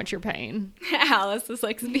for how much you're paying. Alice is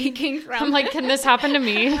like speaking from. I'm like, can this happen to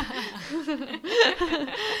me?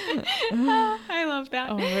 I love that.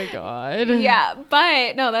 Oh my God. Yeah,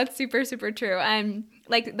 but no, that's super, super true.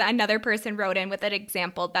 Like another person wrote in with an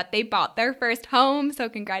example that they bought their first home. So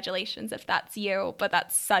congratulations if that's you. But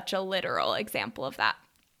that's such a literal example of that.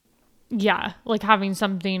 Yeah, like having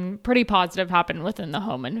something pretty positive happen within the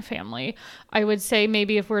home and family. I would say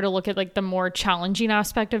maybe if we're to look at like the more challenging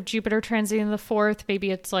aspect of Jupiter transiting the 4th,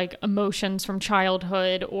 maybe it's like emotions from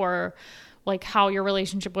childhood, or like how your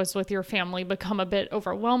relationship was with your family become a bit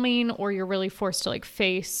overwhelming, or you're really forced to like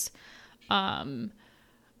face, I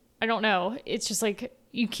don't know. It's just like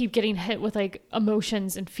you keep getting hit with like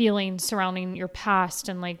emotions and feelings surrounding your past,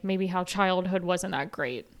 and like maybe how childhood wasn't that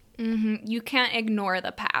great. Mm-hmm. You can't ignore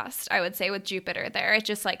the past, I would say, with Jupiter there. It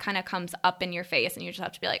just like kind of comes up in your face, and you just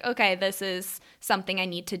have to be like, okay, this is something I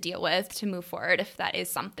need to deal with to move forward if that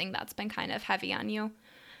is something that's been kind of heavy on you.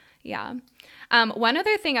 Yeah. One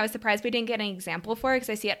other thing I was surprised we didn't get an example for, because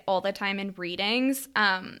I see it all the time in readings,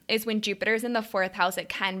 is when Jupiter's in the 4th house, it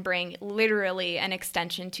can bring literally an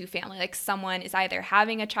extension to family. Like someone is either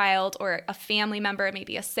having a child or a family member,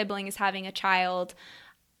 maybe a sibling is having a child,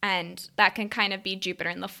 and that can kind of be Jupiter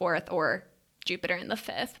in the 4th or Jupiter in the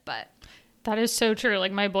 5th. But that is so true.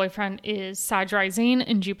 Like my boyfriend is Sag rising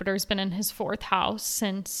and Jupiter's been in his 4th house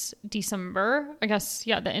since December, I guess.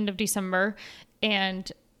 Yeah, the end of December.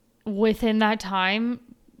 And within that time,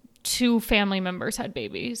 2 family members had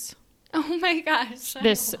babies. Oh my gosh.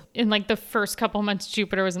 This, in like the first couple months,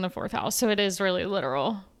 Jupiter was in the 4th house. So it is really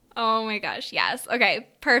literal. Oh my gosh. Yes. Okay.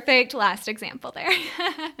 Perfect. Last example there.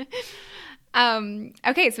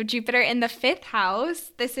 Okay. So Jupiter in the 5th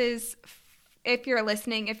house. This is, if you're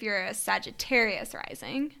listening, if you're a Sagittarius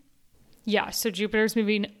rising. Yeah, so Jupiter's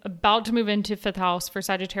about to move into 5th house for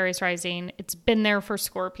Sagittarius rising. It's been there for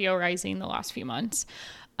Scorpio rising the last few months.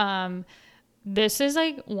 This is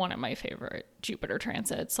like one of my favorite Jupiter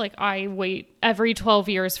transits. Like I wait every 12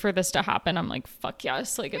 years for this to happen. I'm like, fuck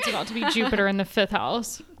yes. Like it's about to be Jupiter in the 5th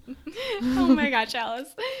house. Oh my gosh,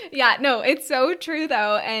 Alice. Yeah, no, it's so true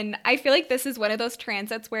though. And I feel like this is one of those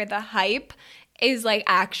transits where the hype is like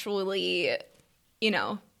actually,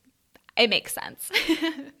 it makes sense.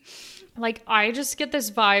 Like I just get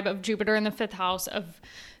this vibe of Jupiter in the 5th house of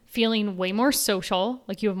feeling way more social,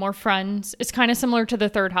 like you have more friends. It's kind of similar to the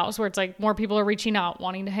 3rd house where it's like more people are reaching out,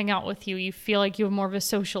 wanting to hang out with you. You feel like you have more of a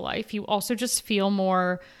social life. You also just feel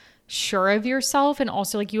more sure of yourself, and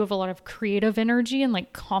also like you have a lot of creative energy and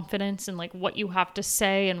like confidence and like what you have to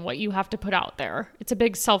say and what you have to put out there. It's a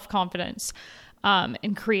big self-confidence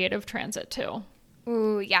and creative transit too.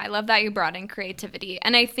 Ooh, yeah, I love that you brought in creativity.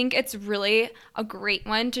 And I think it's really a great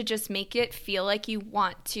one to just make it feel like you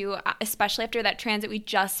want to, especially after that transit we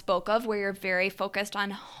just spoke of, where you're very focused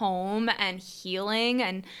on home and healing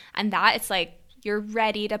and that it's like you're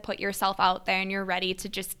ready to put yourself out there and you're ready to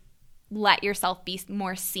just let yourself be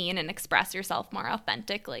more seen and express yourself more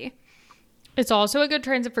authentically. It's also a good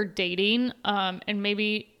transit for dating, and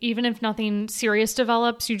maybe even if nothing serious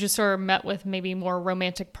develops, you just are met with maybe more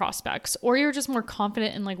romantic prospects, or you're just more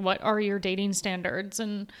confident in like what are your dating standards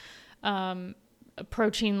and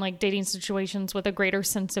approaching like dating situations with a greater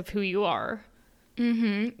sense of who you are.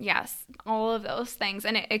 Mm-hmm. Yes, all of those things.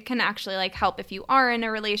 And it can actually like help if you are in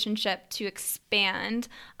a relationship to expand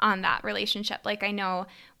on that relationship. Like I know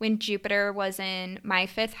when Jupiter was in my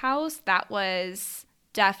 5th house, that was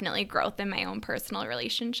definitely growth in my own personal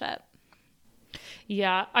relationship.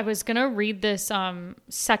 Yeah, I was going to read this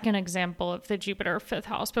second example of the Jupiter 5th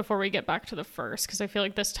house before we get back to the first, because I feel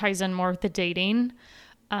like this ties in more with the dating.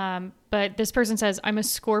 But this person says, I'm a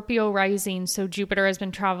Scorpio rising, so Jupiter has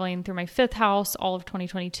been traveling through my 5th house all of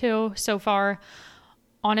 2022 so far.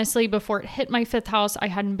 Honestly, before it hit my 5th house, I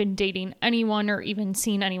hadn't been dating anyone or even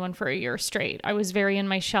seen anyone for a year straight. I was very in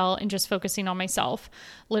my shell and just focusing on myself.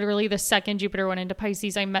 Literally, the second Jupiter went into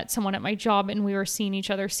Pisces, I met someone at my job and we were seeing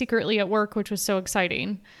each other secretly at work, which was so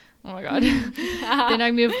exciting. Oh my God. Then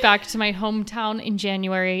I moved back to my hometown in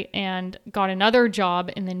January and got another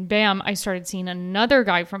job. And then bam, I started seeing another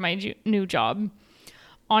guy from my new job.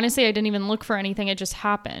 Honestly, I didn't even look for anything. It just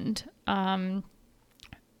happened.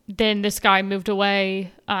 Then this guy moved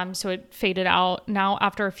away, so it faded out. Now,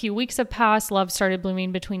 after a few weeks have passed, love started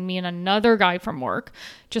blooming between me and another guy from work.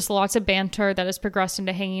 Just lots of banter that has progressed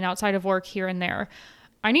into hanging outside of work here and there.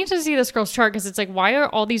 I need to see this girl's chart because it's like, why are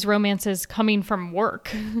all these romances coming from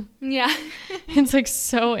work? Yeah. It's like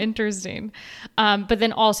so interesting. But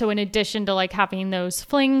then also in addition to like having those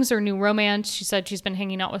flings or new romance, she said she's been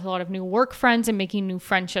hanging out with a lot of new work friends and making new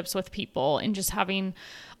friendships with people and just having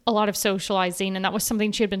a lot of socializing. And that was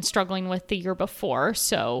something she had been struggling with the year before.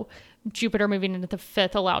 So Jupiter moving into the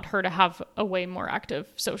 5th allowed her to have a way more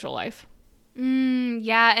active social life.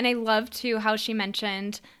 Yeah. And I love too how she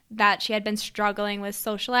mentioned that she had been struggling with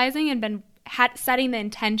socializing and setting the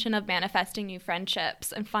intention of manifesting new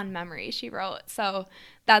friendships and fun memories, she wrote. So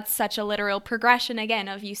that's such a literal progression again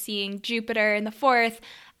of you seeing Jupiter in the 4th,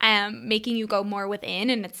 making you go more within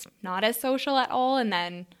and it's not as social at all. And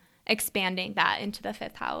then expanding that into the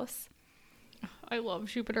 5th house. I love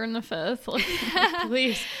Jupiter in the 5th. Like,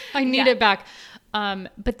 please, I need it back.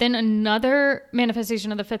 But then another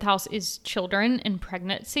manifestation of the 5th house is children and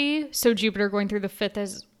pregnancy. So Jupiter going through the 5th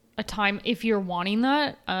is a time if you're wanting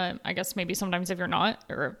that. I guess maybe sometimes if you're not,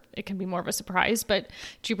 or it can be more of a surprise. But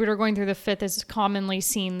Jupiter going through the 5th is commonly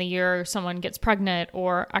seen the year someone gets pregnant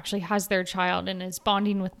or actually has their child and is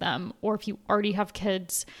bonding with them. Or if you already have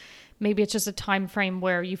kids, maybe it's just a time frame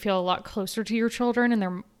where you feel a lot closer to your children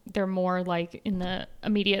and they're more like in the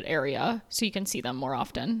immediate area, so you can see them more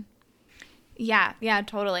often. Yeah,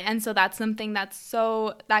 totally. And so that's something that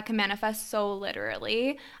can manifest so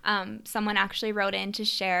literally. Someone actually wrote in to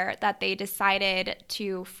share that they decided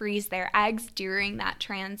to freeze their eggs during that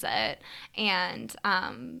transit, and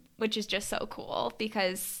which is just so cool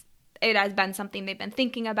because it has been something they've been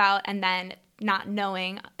thinking about, and then not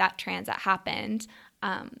knowing that transit happened,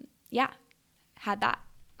 had that.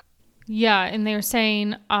 Yeah, and they're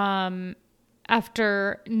saying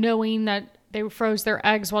after knowing that they froze their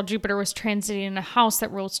eggs while Jupiter was transiting in a house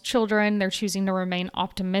that rules children, they're choosing to remain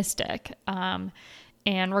optimistic. And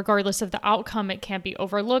regardless of the outcome, it can't be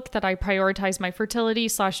overlooked that I prioritize my fertility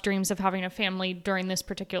 / dreams of having a family during this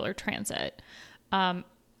particular transit.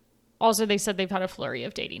 Also, they said they've had a flurry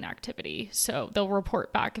of dating activity, so they'll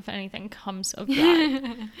report back if anything comes of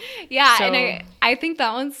that. And I think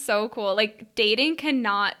that one's so cool. Like, dating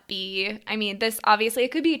cannot be, I mean, this obviously,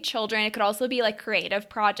 it could be children. It could also be like creative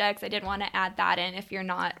projects. I did want to add that in if you're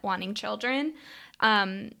not wanting children.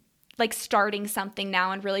 Like starting something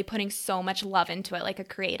now and really putting so much love into it, like a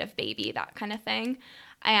creative baby, that kind of thing.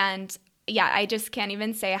 And yeah, I just can't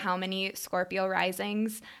even say how many Scorpio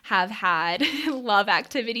risings have had love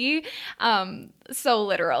activity. So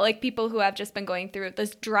literal, like people who have just been going through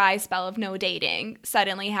this dry spell of no dating,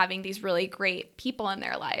 suddenly having these really great people in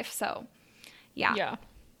their life. So yeah. Yeah.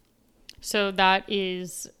 So that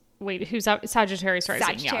is, wait, who's that? Sagittarius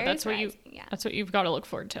rising. That's what you've got to look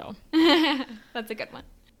forward to. That's a good one.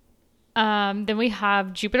 Then we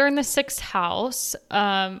have Jupiter in the 6th house.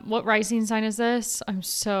 What rising sign is this? I'm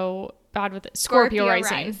so bad with it. Scorpio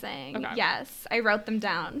rising. Okay. Yes, I wrote them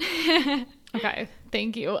down. Okay,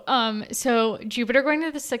 thank you. So Jupiter going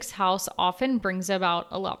to the 6th house often brings about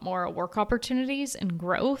a lot more work opportunities and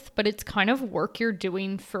growth, but it's kind of work you're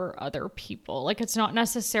doing for other people. Like, it's not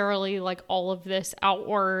necessarily like all of this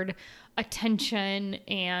outward attention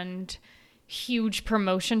and huge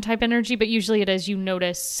promotion type energy, but usually it is, you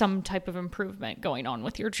notice some type of improvement going on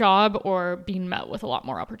with your job or being met with a lot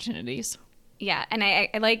more opportunities. Yeah, and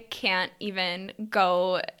I like can't even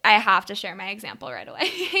go. I have to share my example right away.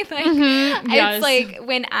 It's like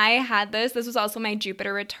when I had this was also my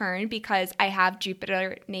Jupiter return because I have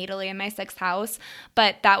Jupiter natally in my 6th house.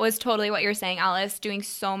 But that was totally what you're saying, Alice, doing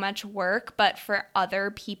so much work, but for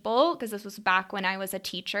other people, because this was back when I was a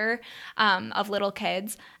teacher of little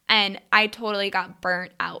kids. And I totally got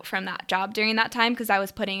burnt out from that job during that time because I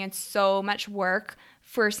was putting in so much work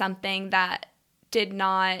for something that did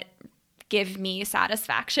not give me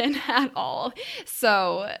satisfaction at all.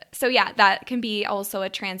 So yeah, that can be also a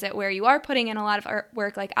transit where you are putting in a lot of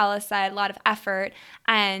work, like Alice said, a lot of effort.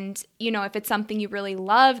 And, if it's something you really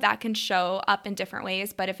love, that can show up in different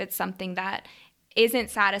ways. But if it's something that isn't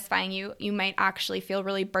satisfying you, you might actually feel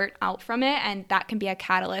really burnt out from it. And that can be a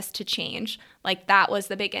catalyst to change. Like, that was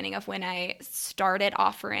the beginning of when I started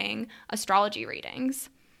offering astrology readings.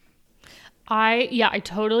 I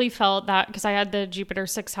totally felt that because I had the Jupiter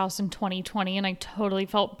 6th house in 2020 and I totally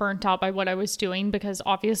felt burnt out by what I was doing because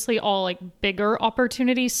obviously all like bigger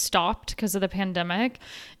opportunities stopped because of the pandemic.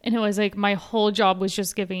 And it was like my whole job was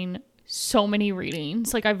just giving so many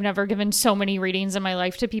readings. Like, I've never given so many readings in my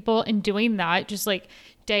life to people, and doing that just like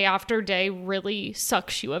day after day really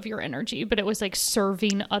sucks you of your energy. But it was like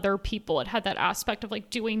serving other people. It had that aspect of like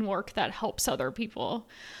doing work that helps other people.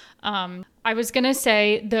 I was going to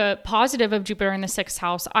say the positive of Jupiter in the 6th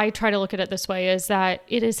house, I try to look at it this way, is that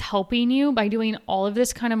it is helping you by doing all of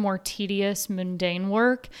this kind of more tedious, mundane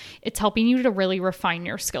work. It's helping you to really refine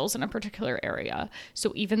your skills in a particular area.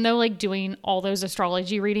 So even though like doing all those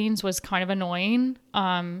astrology readings was kind of annoying,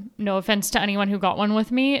 no offense to anyone who got one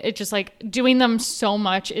with me, it just like doing them so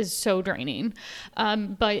much is so draining.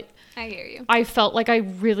 But I hear you. I felt like I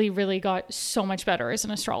really, really got so much better as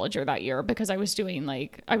an astrologer that year because I was doing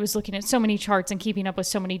I was looking at so many charts and keeping up with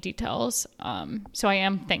so many details. So I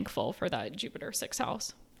am thankful for that Jupiter 6th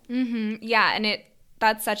house. Mm-hmm. Yeah. And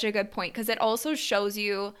that's such a good point because it also shows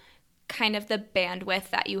you kind of the bandwidth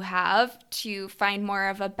that you have to find more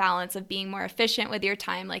of a balance of being more efficient with your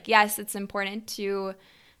time. Like, yes, it's important to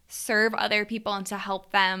serve other people and to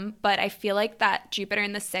help them, but I feel like that Jupiter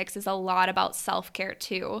in the 6th is a lot about self-care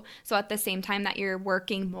too. So at the same time that you're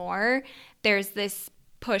working more, there's this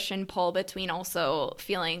push and pull between also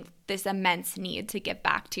feeling this immense need to give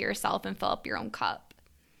back to yourself and fill up your own cup.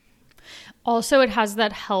 Also, it has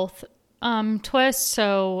that health twist.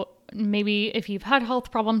 So maybe if you've had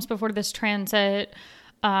health problems before this transit,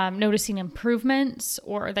 noticing improvements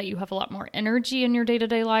or that you have a lot more energy in your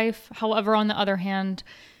day-to-day life. However, on the other hand,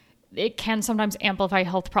 it can sometimes amplify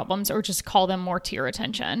health problems or just call them more to your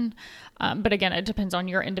attention. But again, it depends on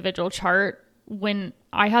your individual chart. when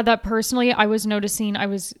I had that personally, I was noticing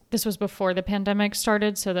this was before the pandemic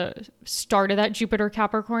started. So the start of that Jupiter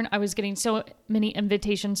Capricorn, I was getting so many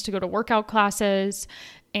invitations to go to workout classes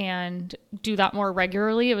and do that more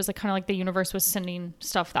regularly. It was like kind of like the universe was sending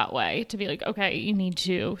stuff that way to be like, okay, you need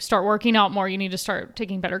to start working out more. You need to start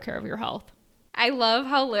taking better care of your health. I love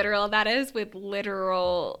how literal that is, with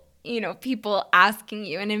literal, people asking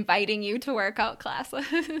you and inviting you to workout classes.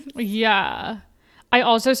 Yeah. I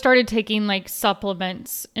also started taking like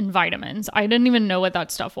supplements and vitamins. I didn't even know what that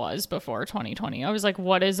stuff was before 2020. I was like,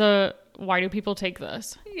 why do people take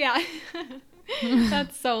this? Yeah.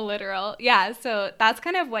 That's so literal. Yeah. So that's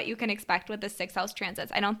kind of what you can expect with the 6th house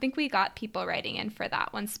transits. I don't think we got people writing in for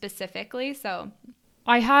that one specifically. So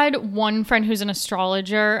I had one friend who's an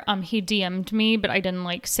astrologer. He DM'd me, but I didn't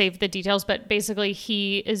like save the details. But basically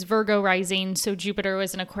he is Virgo rising. So Jupiter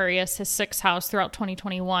was in Aquarius, his 6th house throughout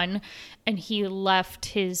 2021. And he left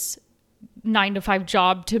his 9-to-5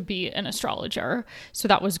 job to be an astrologer. So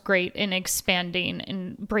that was great in expanding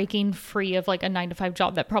and breaking free of like a 9-to-5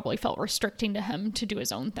 job that probably felt restricting to him to do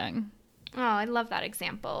his own thing. Oh, I love that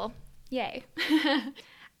example. Yay.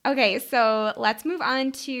 Okay, so let's move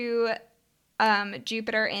on to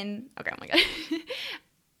Jupiter in, okay, oh my God.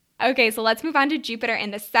 Okay, so let's move on to Jupiter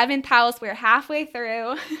in the 7th house. We're halfway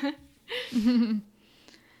through.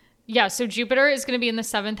 Yeah, so Jupiter is going to be in the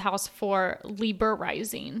 7th house for Libra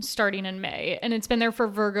rising starting in May. And it's been there for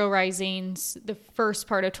Virgo risings the first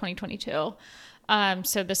part of 2022.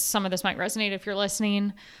 So some of this might resonate if you're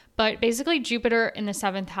listening. But basically Jupiter in the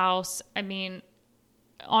 7th house,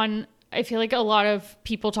 I feel like a lot of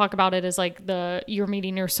people talk about it as like you're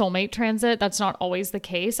meeting your soulmate transit. That's not always the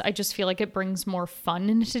case. I just feel like it brings more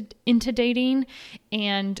fun into dating,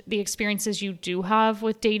 and the experiences you do have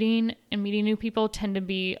with dating and meeting new people tend to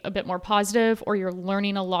be a bit more positive, or you're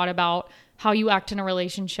learning a lot about how you act in a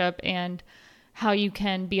relationship and how you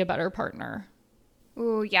can be a better partner.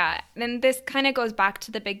 Ooh, yeah. And this kind of goes back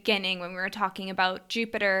to the beginning when we were talking about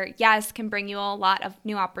Jupiter. Yes, can bring you a lot of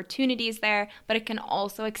new opportunities there, but it can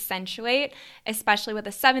also accentuate, especially with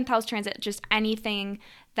the 7th house transit, just anything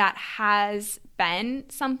that has been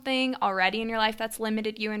something already in your life that's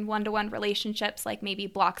limited you in one-to-one relationships, like maybe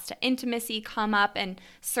blocks to intimacy come up and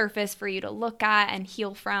surface for you to look at and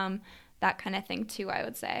heal from, that kind of thing too, I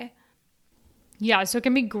would say. Yeah, so it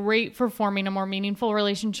can be great for forming a more meaningful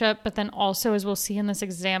relationship, but then also, as we'll see in this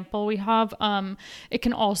example we have, it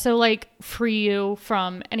can also like free you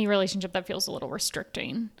from any relationship that feels a little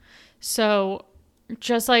restricting. So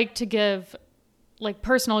just like to give like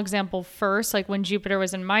personal example first, like when Jupiter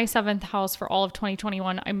was in my 7th house for all of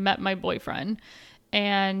 2021, I met my boyfriend,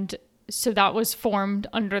 and so that was formed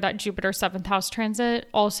under that Jupiter 7th house transit.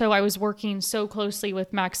 Also, I was working so closely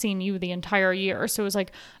with Maxine Yu the entire year. So it was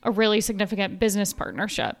like a really significant business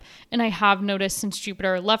partnership. And I have noticed since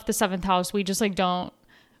Jupiter left the 7th house, we just like don't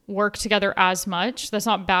work together as much. That's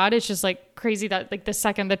not bad. It's just like crazy that like the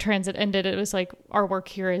second the transit ended, it was like our work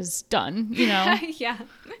here is done, Yeah.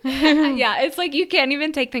 Yeah. It's like you can't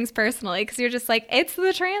even take things personally because you're just like, it's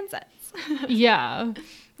the transits. Yeah.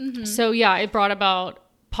 Mm-hmm. So yeah, it brought about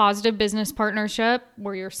positive business partnership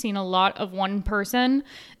where you're seeing a lot of one person,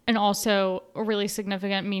 and also a really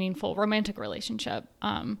significant, meaningful romantic relationship.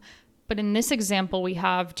 But in this example we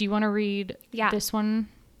have, do you want to read this one?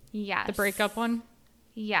 Yes. The breakup one?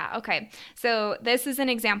 Yeah, okay. So this is an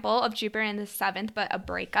example of Jupiter in the 7th, but a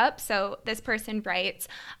breakup. So this person writes,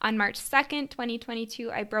 on March 2nd, 2022,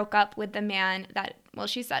 I broke up with the man that, well,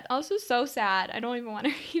 she said, oh, this is so sad. I don't even want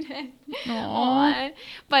to read it. Aww.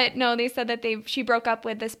 But no, they said that she broke up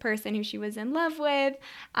with this person who she was in love with,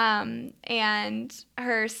 and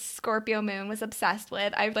her Scorpio moon was obsessed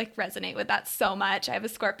with. I like resonate with that so much. I have a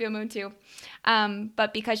Scorpio moon too.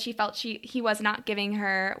 But because she felt he was not giving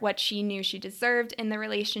her what she knew she deserved in the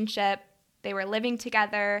relationship, they were living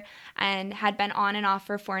together and had been on and off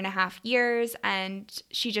for 4.5 years, and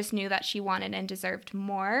she just knew that she wanted and deserved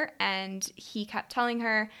more. And he kept telling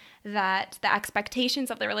her that the expectations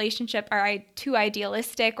of the relationship are too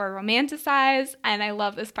idealistic or romanticized. And I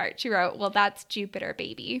love this part. She wrote, well, that's Jupiter,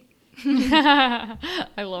 baby. I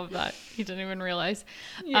love that. You didn't even realize.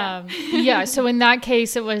 Yeah. So in that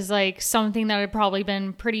case, it was like something that had probably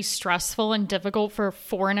been pretty stressful and difficult for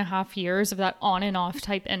 4.5 years of that on and off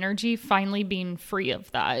type energy, finally being free of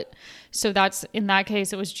that. So in that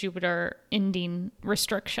case, it was Jupiter ending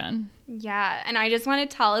restriction. Yeah. And I just want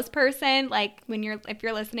to tell this person, like, if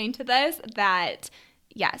you're listening to this, that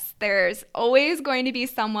yes, there's always going to be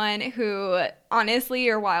someone who, honestly,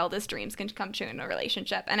 your wildest dreams can come true in a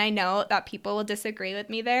relationship. And I know that people will disagree with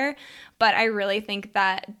me there, but I really think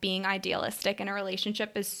that being idealistic in a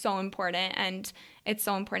relationship is so important. And it's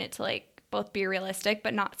so important to, like, both be realistic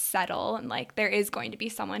but not settle. And like there is going to be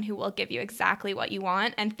someone who will give you exactly what you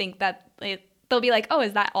want and think that they'll be like, oh,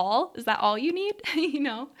 is that all? Is that all you need? You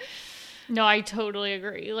know? No, I totally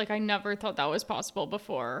agree. Like I never thought that was possible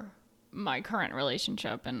before my current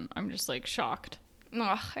relationship, and I'm just like shocked.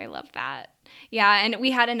 Oh, I love that. Yeah, and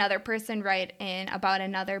we had another person write in about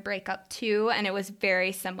another breakup too, and it was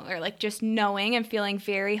very similar, like just knowing and feeling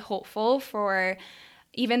very hopeful for,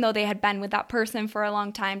 even though they had been with that person for a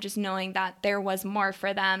long time, just knowing that there was more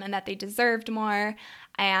for them and that they deserved more.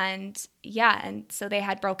 And yeah, and so they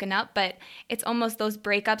had broken up, but it's almost those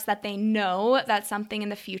breakups that they know that something in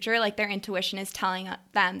the future, like their intuition is telling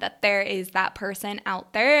them that there is that person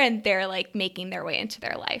out there, and they're like making their way into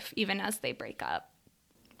their life even as they break up.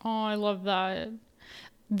 Oh, I love that.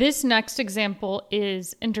 This next example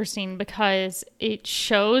is interesting because it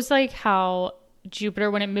shows like how Jupiter,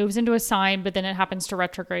 when it moves into a sign, but then it happens to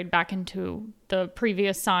retrograde back into the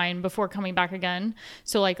previous sign before coming back again.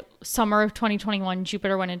 So like summer of 2021,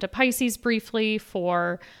 Jupiter went into Pisces briefly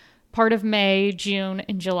for part of May, June,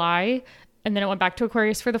 and July. And then it went back to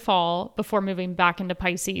Aquarius for the fall before moving back into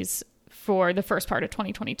Pisces for the first part of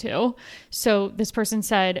 2022. So this person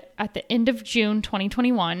said, at the end of June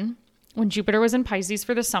 2021, when Jupiter was in Pisces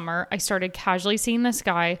for the summer, I started casually seeing this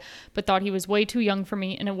guy, but thought he was way too young for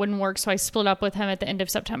me and it wouldn't work, so I split up with him at the end of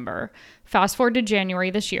September. Fast forward to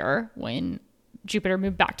January this year, when Jupiter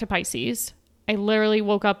moved back to Pisces. I literally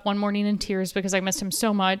woke up one morning in tears because I missed him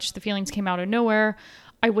so much. The feelings came out of nowhere.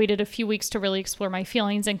 I waited a few weeks to really explore my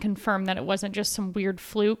feelings and confirm that it wasn't just some weird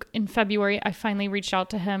fluke. In February, I finally reached out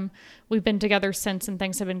to him. We've been together since and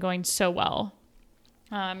things have been going so well.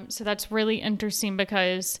 So that's really interesting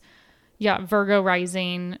because... yeah, Virgo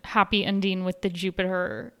rising, happy ending with the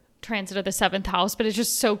Jupiter transit of the 7th house. But it's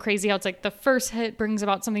just so crazy how it's like the first hit brings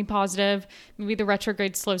about something positive. Maybe the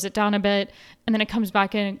retrograde slows it down a bit. And then it comes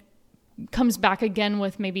back again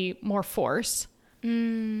with maybe more force.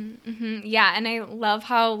 Mm-hmm. Yeah, and I love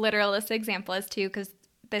how literal this example is too, because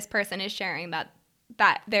this person is sharing that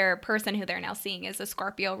their person who they're now seeing is a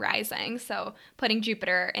Scorpio rising. So putting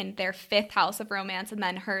Jupiter in their 5th house of romance and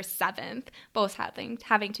then her 7th, both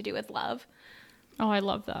having to do with love. Oh, I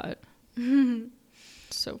love that.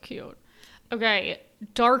 So cute. Okay,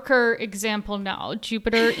 darker example now.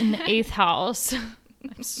 Jupiter in the 8th house.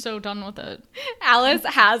 I'm so done with it. Alice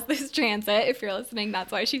has this transit. If you're listening,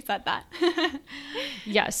 that's why she said that.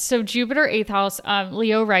 Yes. So Jupiter 8th house,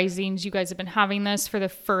 Leo risings. You guys have been having this for the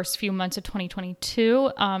first few months of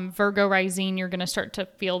 2022. Virgo rising, you're going to start to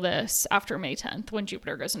feel this after May 10th when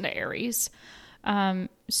Jupiter goes into Aries.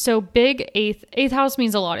 So big 8th house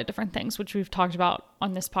means a lot of different things, which we've talked about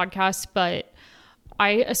on this podcast, but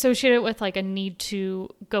I associate it with like a need to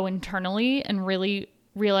go internally and really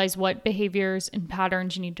realize what behaviors and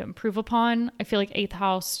patterns you need to improve upon. I feel like 8th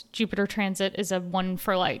house Jupiter transit is a one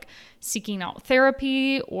for like seeking out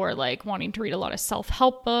therapy or like wanting to read a lot of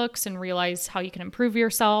self-help books and realize how you can improve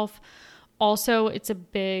yourself. Also, it's a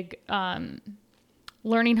big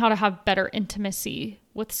learning how to have better intimacy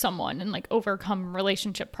with someone and like overcome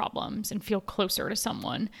relationship problems and feel closer to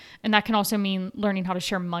someone. And that can also mean learning how to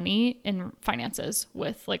share money and finances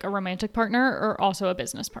with like a romantic partner or also a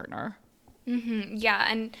business partner. Mm-hmm. Yeah,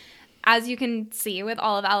 and as you can see with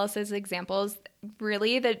all of Alice's examples,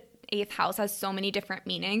 really the 8th house has so many different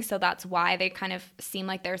meanings, so that's why they kind of seem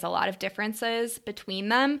like there's a lot of differences between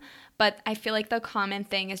them. But I feel like the common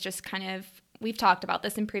thing is just kind of, we've talked about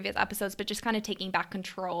this in previous episodes, but just kind of taking back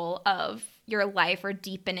control of your life or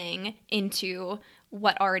deepening into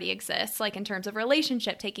what already exists, like in terms of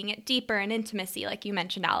relationship, taking it deeper in intimacy, like you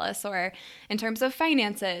mentioned, Alice, or in terms of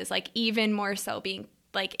finances, like even more so being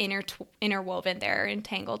like interwoven there,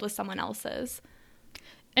 entangled with someone else's.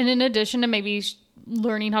 And in addition to maybe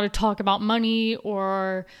learning how to talk about money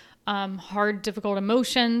or hard, difficult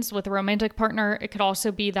emotions with a romantic partner, it could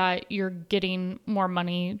also be that you're getting more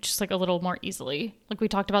money just like a little more easily. Like we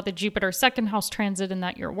talked about the Jupiter 2nd house transit and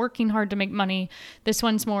that you're working hard to make money. This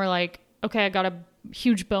one's more like, okay, I got a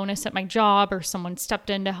huge bonus at my job or someone stepped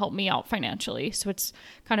in to help me out financially. So it's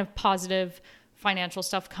kind of positive financial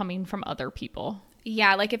stuff coming from other people.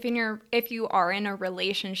 Yeah, like if you are in a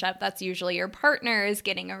relationship, that's usually your partner is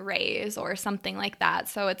getting a raise or something like that.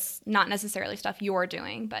 So it's not necessarily stuff you're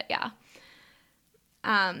doing, but yeah.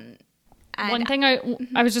 One thing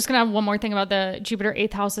I was just gonna have one more thing about the Jupiter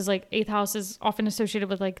 8th house is like 8th house is often associated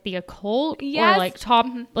with like the occult or like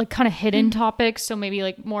like kind of hidden topics. So maybe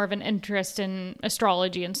like more of an interest in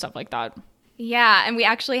astrology and stuff like that. Yeah, and we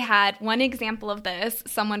actually had one example of this.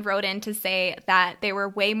 Someone wrote in to say that they were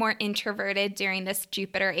way more introverted during this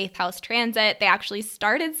Jupiter 8th house transit. They actually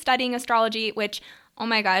started studying astrology, which Oh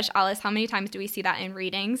my gosh, Alice, how many times do we see that in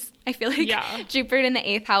readings? I feel like Yeah. Jupiter in the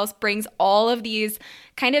 8th house brings all of these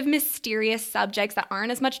kind of mysterious subjects that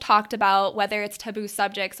aren't as much talked about, whether it's taboo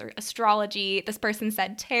subjects or astrology. This person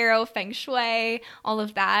said tarot, feng shui, all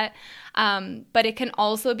of that. But it can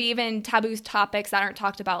also be even taboo topics that aren't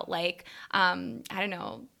talked about, like, I don't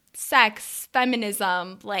know, sex,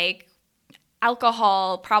 feminism, like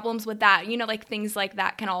alcohol, problems with that, you know, like things like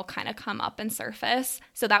that can all kind of come up and surface.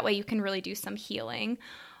 So that way you can really do some healing.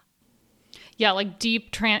 Yeah, like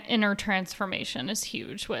deep inner transformation is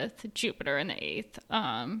huge with Jupiter in the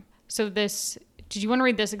 8th. So did you want to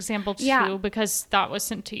read this example too? Yeah. Because that was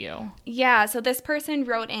sent to you. Yeah, so this person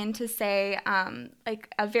wrote in to say,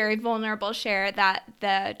 like a very vulnerable share, that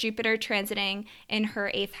the Jupiter transiting in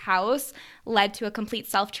her 8th house led to a complete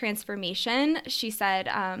self-transformation. She said,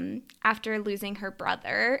 after losing her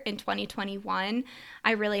brother in 2021,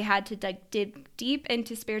 I really had to dig deep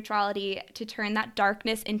into spirituality to turn that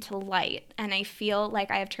darkness into light. And I feel like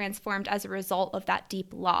I have transformed as a result of that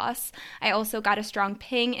deep loss. I also got a strong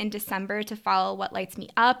ping in December to follow what lights me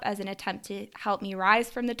up as an attempt to help me rise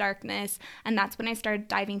from the darkness. And that's when I started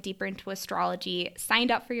diving deeper into astrology, signed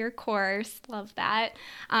up for your course. Love that.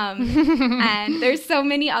 And there's so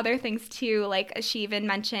many other things too. Like she even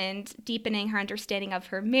mentioned deepening her understanding of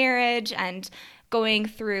her marriage and going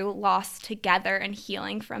through loss together and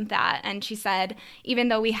healing from that. And she said, even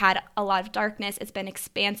though we had a lot of darkness, it's been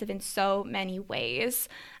expansive in so many ways.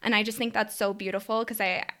 And I just think that's so beautiful because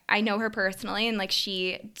I know her personally, and like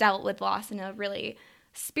she dealt with loss in a really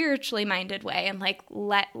spiritually minded way and like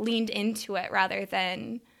leaned into it rather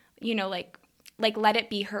than, you know, like let it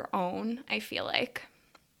be her own, I feel like.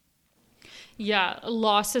 Yeah,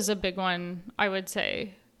 loss is a big one, I would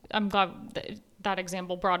say. I'm glad that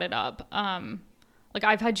example brought it up. Like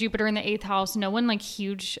I've had Jupiter in the 8th house. No one like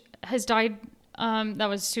huge has died.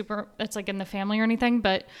 That's like in the family or anything.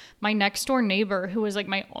 But my next door neighbor, who was like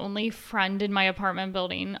my only friend in my apartment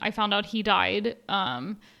building, I found out he died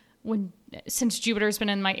since Jupiter's been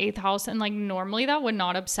in my 8th house. And like normally that would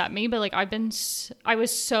not upset me, but like I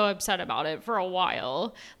was so upset about it for a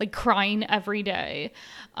while, like crying every day.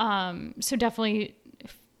 So definitely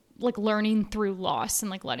like learning through loss and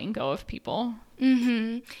like letting go of people.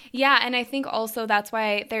 Mm-hmm. Yeah, and I think also that's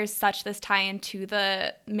why there's such this tie into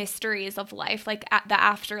the mysteries of life, like the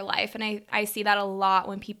afterlife. And I see that a lot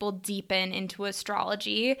when people deepen into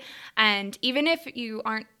astrology. And even if you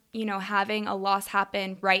aren't, you know, having a loss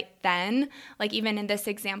happen right then, like even in this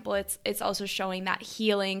example, it's also showing that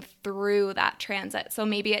healing through that transit. So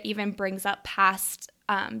maybe it even brings up past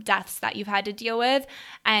deaths that you've had to deal with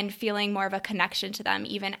and feeling more of a connection to them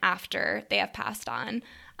even after they have passed on.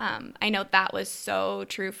 I know that was so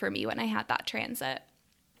true for me when I had that transit.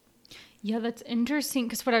 Yeah, that's interesting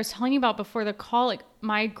because what I was telling you about before the call, like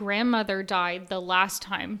my grandmother died the last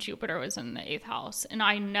time Jupiter was in the 8th house, and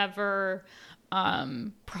I never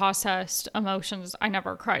processed emotions. I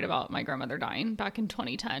never cried about my grandmother dying back in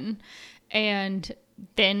 2010. And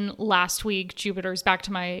then last week, Jupiter's back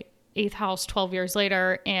to my 8th house 12 years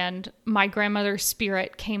later, and my grandmother's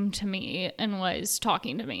spirit came to me and was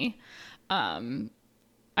talking to me.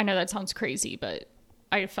 I know that sounds crazy, but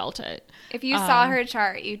I felt it. If you saw her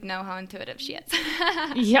chart, you'd know how intuitive she is.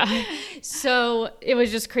 Yeah. So it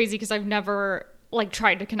was just crazy because I've never like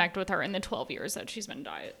tried to connect with her in the 12 years that she's been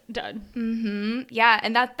dead. Mm-hmm. Yeah,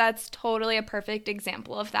 and that's totally a perfect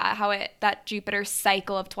example of that, how that Jupiter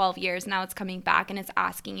cycle of 12 years, now it's coming back and it's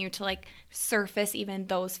asking you to like surface even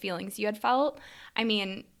those feelings you had felt. I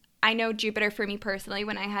mean, I know Jupiter for me personally,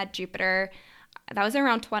 when I had Jupiter, that was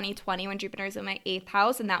around 2020 when Jupiter was in my 8th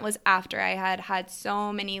house, and that was after I had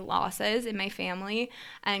so many losses in my family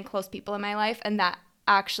and close people in my life, and that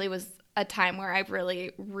actually was a time where I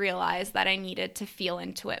really realized that I needed to feel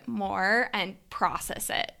into it more and process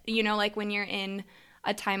it. You know, like when you're in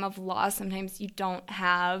a time of loss, sometimes you don't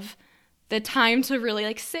have the time to really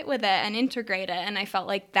like sit with it and integrate it. And I felt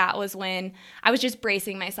like that was when I was just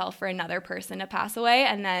bracing myself for another person to pass away.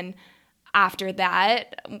 And then after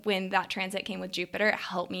that, when that transit came with Jupiter, it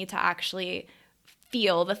helped me to actually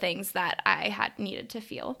feel the things that I had needed to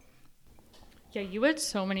feel. Yeah, you had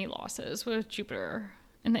so many losses with Jupiter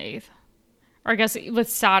in the 8th. Or I guess with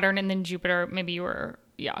Saturn and then Jupiter, maybe you were,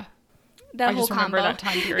 yeah. I just remember combo. that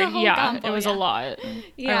time period. Yeah, combo, it was a lot.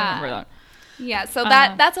 Yeah. I remember that. Yeah, so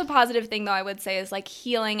that's a positive thing, though, I would say, is like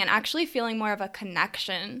healing and actually feeling more of a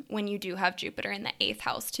connection when you do have Jupiter in the 8th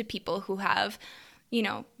house to people who have, you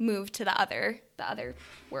know, moved to the other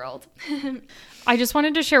world. I just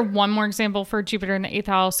wanted to share one more example for Jupiter in the 8th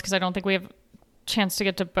house because I don't think we have a chance to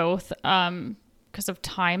get to both. because of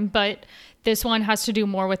time, but this one has to do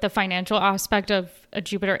more with the financial aspect of a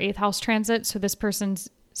Jupiter 8th house transit. So this person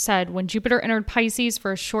said, when Jupiter entered Pisces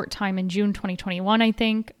for a short time in June 2021, I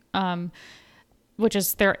think, which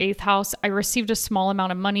is their 8th house, I received a small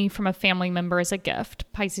amount of money from a family member as a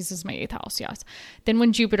gift. Pisces is my 8th house, yes. Then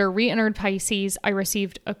when Jupiter re-entered Pisces, I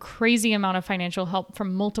received a crazy amount of financial help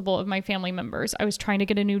from multiple of my family members. I was trying to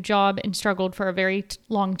get a new job and struggled for a very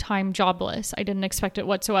long time jobless. I didn't expect it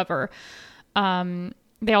whatsoever.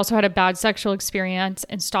 They also had a bad sexual experience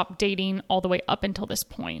and stopped dating all the way up until this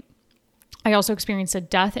point. I also experienced a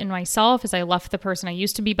death in myself as I left the person I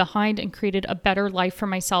used to be behind and created a better life for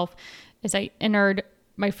myself as I entered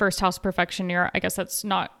my first house perfection year. I guess that's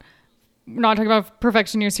not talking about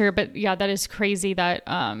perfection years here, but yeah, that is crazy that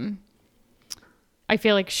I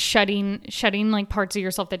feel like shedding like parts of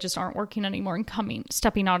yourself that just aren't working anymore and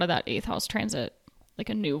stepping out of that 8th house transit, like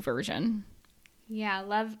a new version. Yeah,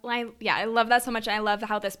 I love that so much. I love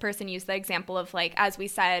how this person used the example of, like, as we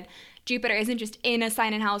said, Jupiter isn't just in a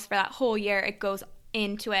sign and house for that whole year. It goes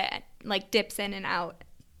into it, like dips in and out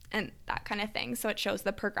and that kind of thing. So it shows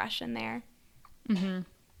the progression there. Mm-hmm.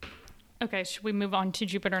 Okay, should we move on to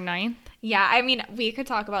Jupiter 9th? Yeah, I mean, we could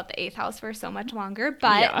talk about the 8th house for so much longer,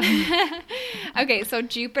 but yeah. Okay, so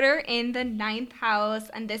Jupiter in the 9th house,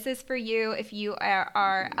 and this is for you if you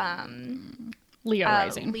are Leo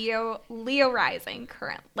rising. Leo rising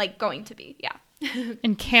going to be, yeah.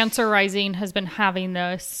 And Cancer rising has been having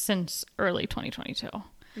this since early 2022.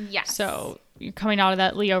 Yes. So you're coming out of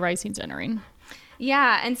that, Leo rising's entering.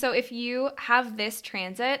 Yeah, and so if you have this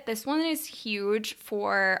transit, this one is huge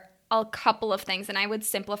for a couple of things, and I would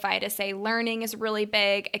simplify to say learning is really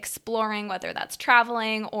big, exploring, whether that's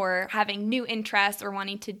traveling or having new interests or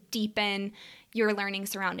wanting to deepen your learning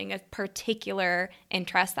surrounding a particular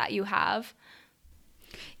interest that you have.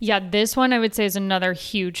 Yeah, this one I would say is another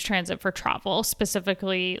huge transit for travel,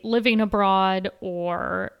 specifically living abroad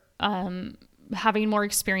or having more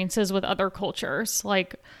experiences with other cultures.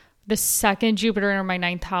 Like the second Jupiter entered my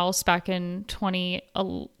 9th house back in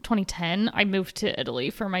 2010, I moved to Italy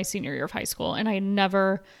for my senior year of high school, and I had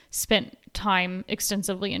never spent time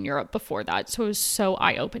extensively in Europe before that. So it was so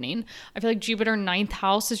eye-opening. I feel like Jupiter 9th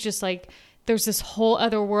house is just like, there's this whole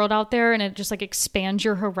other world out there, and it just like expands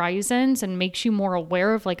your horizons and makes you more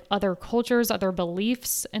aware of like other cultures, other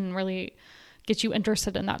beliefs, and really gets you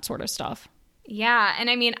interested in that sort of stuff. Yeah. And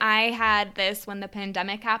I mean, I had this when the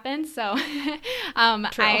pandemic happened. So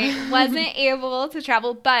I wasn't able to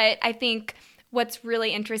travel. But I think what's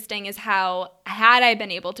really interesting is how, had I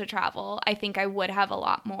been able to travel, I think I would have a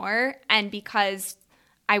lot more. And because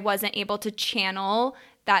I wasn't able to channel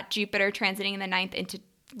that Jupiter transiting in the 9th into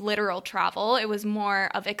literal travel, it was more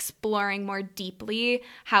of exploring more deeply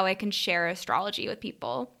how I can share astrology with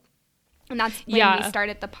people. And that's when we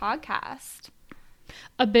started the podcast.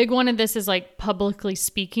 A big one of this is like publicly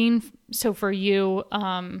speaking. So for you,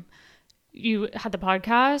 you had the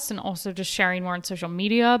podcast and also just sharing more on social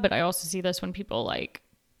media. But I also see this when people like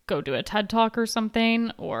go do a TED Talk or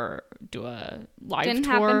something or do a live tour. Didn't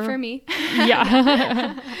happen for me.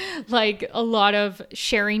 Yeah. Like a lot of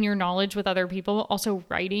sharing your knowledge with other people, also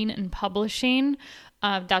writing and publishing.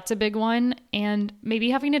 That's a big one. And maybe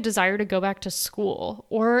having a desire to go back to school,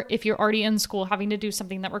 or if you're already in school, having to do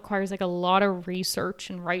something that requires like a lot of research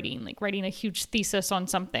and writing, like writing a huge thesis on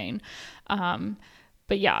something.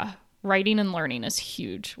 But yeah, writing and learning is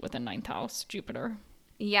huge with a 9th house Jupiter.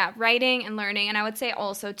 Yeah, writing and learning. And I would say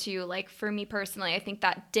also too, like for me personally, I think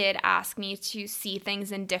that did ask me to see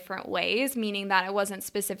things in different ways, meaning that it wasn't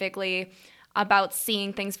specifically about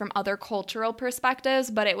seeing things from other cultural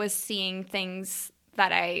perspectives, but it was seeing things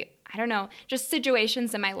that I don't know, just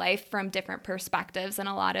situations in my life from different perspectives and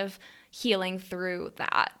a lot of healing through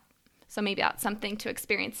that. So maybe that's something to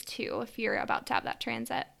experience too if you're about to have that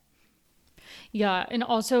transit. Yeah. And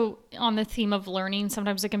also on the theme of learning,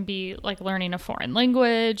 sometimes it can be like learning a foreign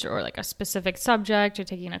language or like a specific subject or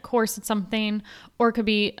taking a course in something, or it could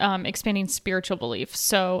be expanding spiritual beliefs.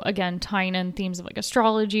 So again, tying in themes of like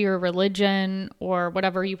astrology or religion or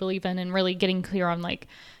whatever you believe in and really getting clear on like,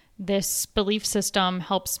 this belief system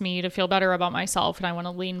helps me to feel better about myself and I want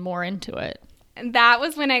to lean more into it. And that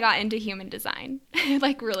was when I got into human design,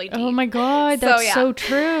 like really deep. Oh my God, that's so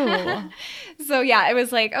true. So yeah, it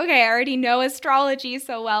was like, okay, I already know astrology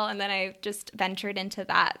so well. And then I just ventured into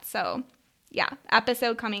that. So yeah,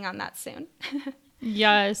 episode coming on that soon.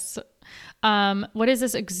 Yes. What is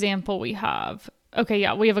this example we have? Okay,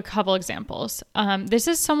 yeah, we have a couple examples. This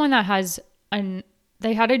is someone that has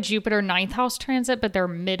they had a Jupiter ninth house transit, but their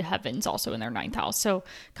midheaven's also in their ninth house. So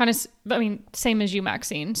kind of, I mean, same as you,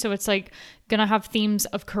 Maxine. So it's like going to have themes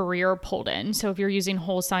of career pulled in. So if you're using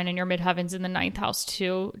whole sign and your midheaven's in the ninth house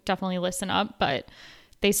too, definitely listen up. But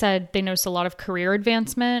they said they noticed a lot of career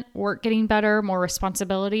advancement, work getting better, more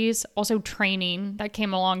responsibilities, also training that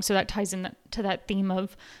came along. So that ties in to that theme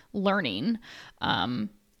of learning, and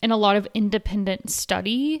a lot of independent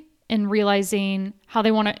study and realizing how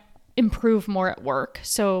they want to improve more at work.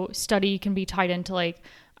 So study can be tied into like,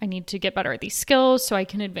 I need to get better at these skills so I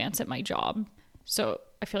can advance at my job. So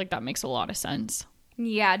I feel like that makes a lot of sense.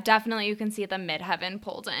 Yeah, definitely you can see the midheaven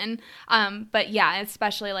pulled in. But yeah,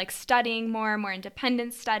 especially like studying more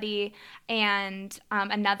independent study. And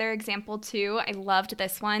another example too, I loved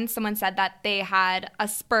this one. Someone said that they had a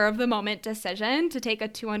spur of the moment decision to take a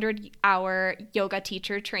 200-hour yoga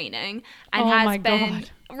teacher training and God.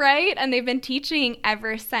 Right? And they've been teaching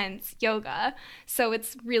ever since yoga. So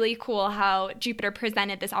it's really cool how Jupiter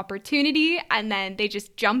presented this opportunity and then they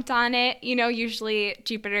just jumped on it. You know, usually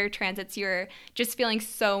Jupiter transits, you're just feeling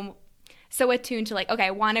so attuned to like, okay,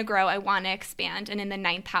 I want to grow, I want to expand. And in the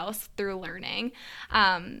ninth house through learning.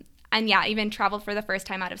 And yeah, even traveled for the first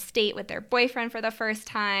time out of state with their boyfriend for the first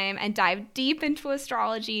time and dived deep into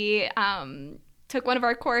astrology, took one of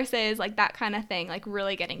our courses, like that kind of thing, like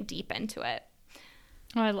really getting deep into it.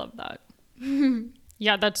 Oh, I love that.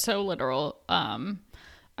 Yeah, that's so literal.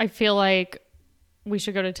 I feel like we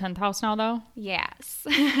should go to 10th house now, though. Yes.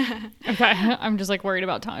 Okay, I'm just like worried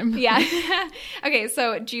about time. Yeah. Okay,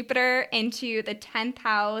 so Jupiter into the 10th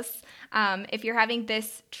house. If you're having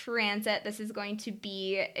this transit, this is going to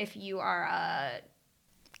be if you are a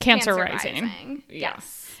Cancer rising.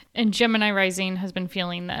 Yes. And Gemini rising has been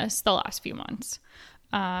feeling this the last few months.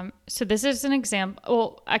 So this is an example.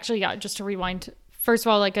 Well, actually, yeah, just to rewind. First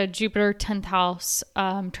of all, like a Jupiter 10th house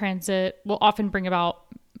transit will often bring about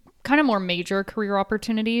kind of more major career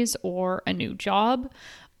opportunities or a new job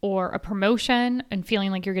or a promotion and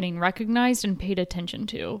feeling like you're getting recognized and paid attention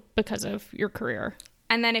to because of your career.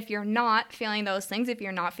 And then if you're not feeling those things, if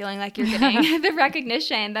you're not feeling like you're getting the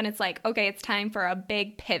recognition, then it's like, okay, it's time for a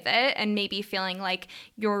big pivot and maybe feeling like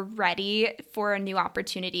you're ready for a new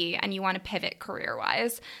opportunity and you want to pivot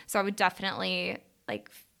career-wise. So I would definitely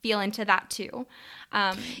like feel into that too.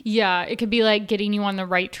 Yeah, it could be like getting you on the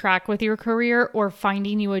right track with your career or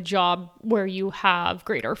finding you a job where you have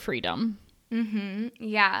greater freedom. Mm-hmm.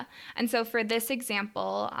 Yeah. And so for this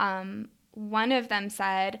example, one of them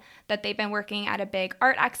said that they've been working at a big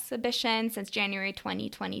art exhibition since January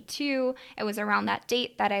 2022. It was around that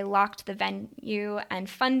date that I locked the venue and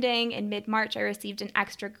funding. In mid-March, I received an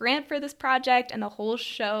extra grant for this project, and the whole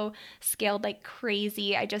show scaled like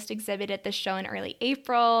crazy. I just exhibited the show in early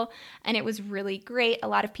April, and it was really great. A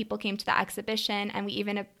lot of people came to the exhibition, and we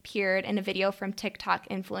even appeared in a video from TikTok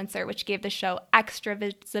influencer, which gave the show extra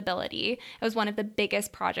visibility. It was one of the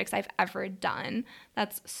biggest projects I've ever done.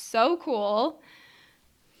 That's so cool.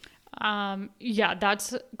 Yeah,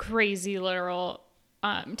 that's crazy literal.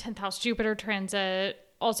 10th house Jupiter transit.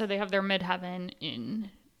 Also, they have their midheaven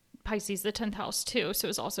in Pisces, the 10th house too. So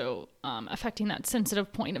it's also affecting that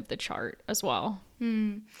sensitive point of the chart as well.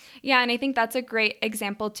 Yeah, and I think that's a great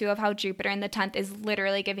example too of how Jupiter in the 10th is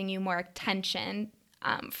literally giving you more attention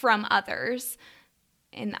from others.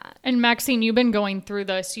 In that. And Maxine, you've been going through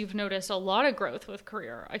this. You've noticed a lot of growth with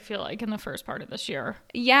career, I feel like, in the first part of this year.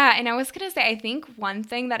 Yeah. And I was going to say, I think one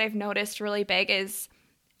thing that I've noticed really big is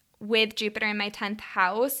with Jupiter in my 10th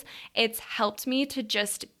house, it's helped me to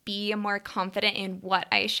just be more confident in what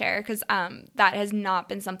I share because that has not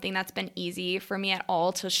been something that's been easy for me at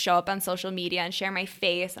all to show up on social media and share my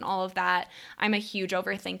face and all of that. I'm a huge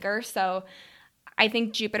overthinker. So I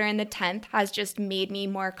think Jupiter in the 10th has just made me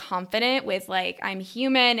more confident with like, I'm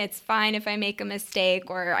human. It's fine if I make a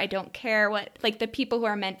mistake or I don't care what, like the people who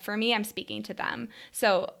are meant for me, I'm speaking to them.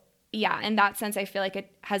 So yeah, in that sense, I feel like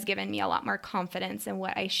it has given me a lot more confidence in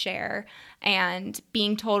what I share and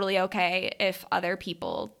being totally okay if other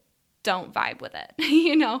people don't vibe with it,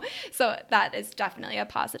 you know? So that is definitely a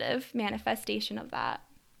positive manifestation of that.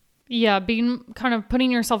 Yeah, being kind of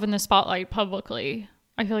putting yourself in the spotlight publicly.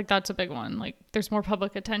 I feel like that's a big one. Like there's more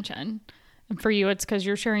public attention. And for you, it's because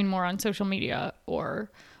you're sharing more on social media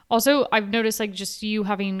or also I've noticed like just you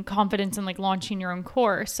having confidence in like launching your own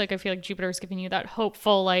course. Like I feel like Jupiter is giving you that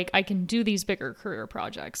hopeful, like I can do these bigger career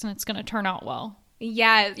projects and it's going to turn out well.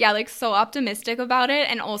 Yeah. Like so optimistic about it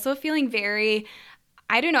and also feeling very,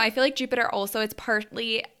 I don't know. I feel like Jupiter also, it's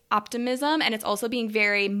partly optimism and it's also being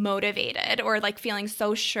very motivated or like feeling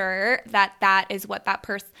so sure that that is what that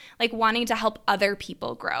person like wanting to help other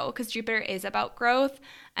people grow because Jupiter is about growth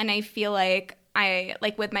and I feel like I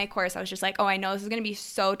like with my course, I was just like, oh, I know this is going to be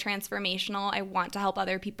so transformational. I want to help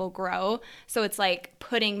other people grow. So it's like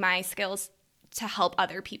putting my skills to help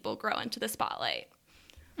other people grow into the spotlight.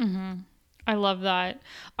 I love that.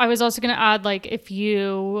 I was also going to add, like, if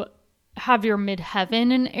you have your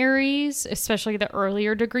midheaven in Aries, especially the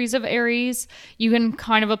earlier degrees of Aries, you can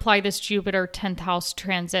kind of apply this Jupiter 10th house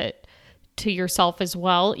transit to yourself as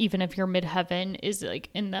well, even if your midheaven is like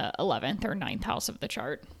in the 11th or 9th house of the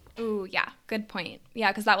chart. Ooh, yeah, good point.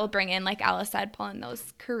 Yeah, because that will bring in, like Alice said, pull in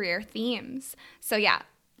those career themes. So yeah,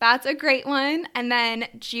 that's a great one. And then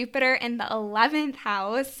Jupiter in the 11th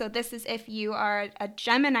house. So this is if you are a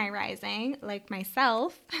Gemini rising, like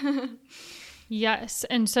myself. Yes.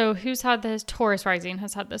 And so who's had this? Taurus rising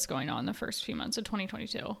has had this going on the first few months of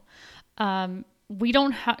 2022. We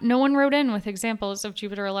don't have, no one wrote in with examples of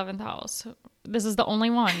Jupiter 11th house. This is the only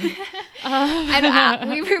one.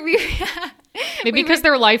 Maybe because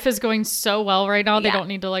their life is going so well right now, they don't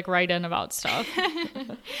need to like write in about stuff.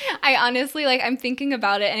 I honestly, like, I'm thinking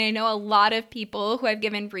about it, and I know a lot of people who I've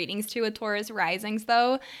given readings to with Taurus risings,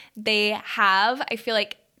 though, they have, I feel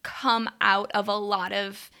like, come out of a lot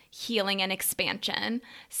of healing and expansion.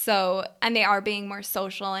 So, and they are being more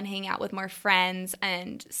social and hanging out with more friends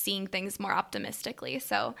and seeing things more optimistically.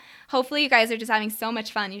 So hopefully you guys are just having so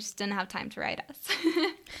much fun. You just didn't have time to write us.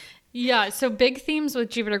 Yeah. So big themes with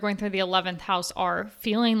Jupiter going through the 11th house are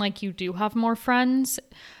feeling like you do have more friends.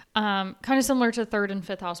 Kind of similar to 3rd and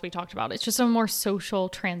 5th house we talked about. It's just a more social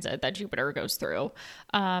transit that Jupiter goes through.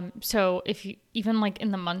 So if you, even like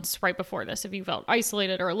in the months right before this, if you felt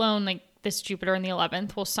isolated or alone, like this Jupiter in the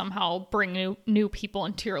 11th will somehow bring new people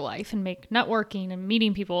into your life and make networking and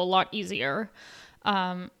meeting people a lot easier.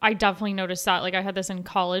 I definitely noticed that. Like I had this in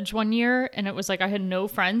college one year, and it was like I had no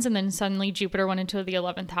friends, and then suddenly Jupiter went into the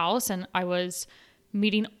 11th house, and I was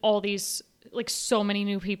meeting all these, like, so many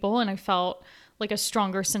new people, and I felt like a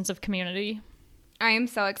stronger sense of community. I am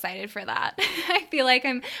so excited for that. I feel like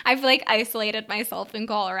I've like isolated myself in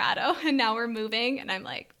Colorado, and now we're moving, and I'm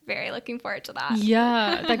like very looking forward to that.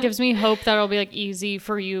 Yeah, that gives me hope that it'll be like easy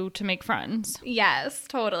for you to make friends. Yes,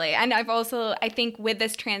 totally. And I think with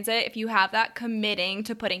this transit, if you have that, committing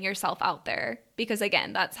to putting yourself out there, because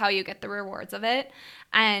again, that's how you get the rewards of it.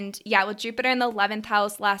 And yeah, with Jupiter in the 11th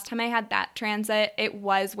house, last time I had that transit, it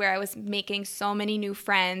was where I was making so many new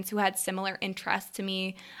friends who had similar interests to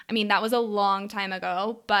me. I mean, that was a long time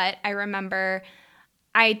ago, but I remember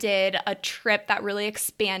I did a trip that really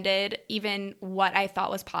expanded even what I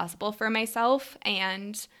thought was possible for myself.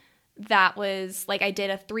 And that was like, I did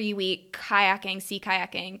a 3-week sea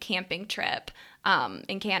kayaking camping trip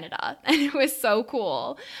in Canada. And it was so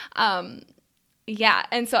cool. Yeah.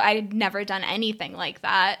 And so I had never done anything like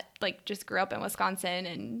that, like just grew up in Wisconsin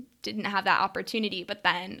and didn't have that opportunity. But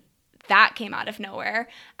then that came out of nowhere,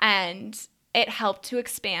 and it helped to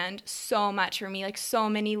expand so much for me, like so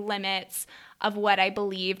many limits of what I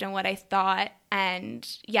believed and what I thought. And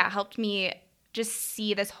yeah, helped me just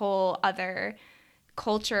see this whole other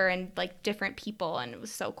culture and like different people. And it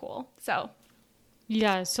was so cool. So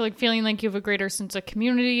yeah, so like feeling like you have a greater sense of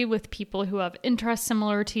community with people who have interests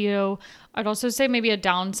similar to you. I'd also say maybe a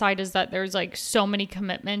downside is that there's like so many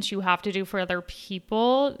commitments you have to do for other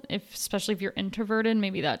people, especially if you're introverted.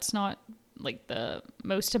 Maybe that's not like the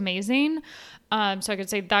most amazing. So I could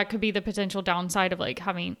say that could be the potential downside of like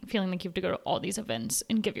feeling like you have to go to all these events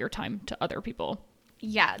and give your time to other people.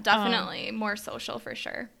 Yeah, definitely more social for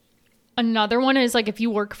sure. Another one is like if you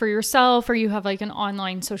work for yourself or you have like an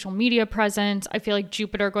online social media presence, I feel like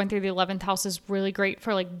Jupiter going through the 11th house is really great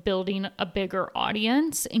for like building a bigger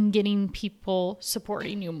audience and getting people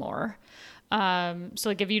supporting you more. So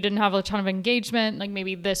like if you didn't have a ton of engagement, like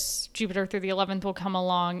maybe this Jupiter through the 11th will come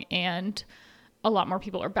along and a lot more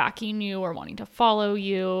people are backing you or wanting to follow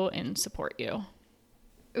you and support you.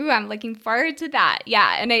 Ooh, I'm looking forward to that.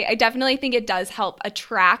 Yeah, and I definitely think it does help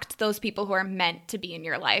attract those people who are meant to be in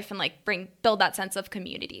your life and like build that sense of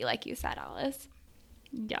community, like you said, Alice.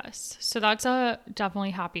 Yes, so that's a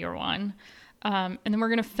definitely happier one. And then we're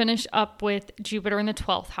going to finish up with Jupiter in the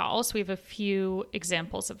 12th house. We have a few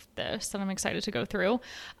examples of this that I'm excited to go through.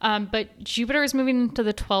 But Jupiter is moving into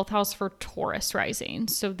the 12th house for Taurus rising.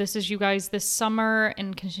 So this is you guys this summer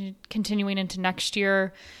and continuing into next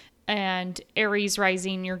year. And Aries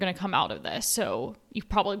rising, you're going to come out of this. So you've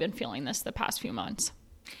probably been feeling this the past few months.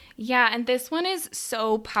 Yeah, and this one is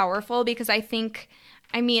so powerful because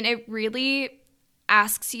it really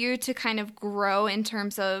asks you to kind of grow in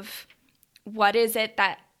terms of what is it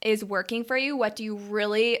that is working for you? What do you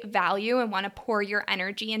really value and want to pour your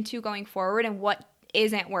energy into going forward? And what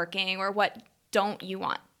isn't working, or what don't you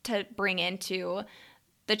want to bring into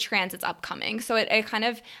the transit's upcoming. So it kind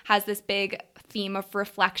of has this big theme of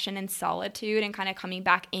reflection and solitude and kind of coming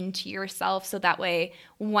back into yourself. So that way,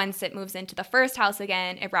 once it moves into the first house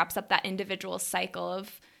again, it wraps up that individual cycle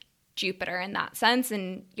of Jupiter in that sense,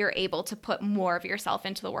 and you're able to put more of yourself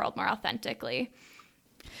into the world more authentically.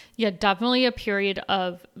 Yeah, definitely a period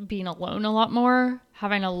of being alone a lot more,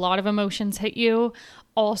 having a lot of emotions hit you.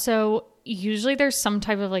 Also, usually there's some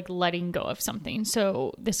type of like letting go of something.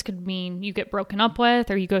 So this could mean you get broken up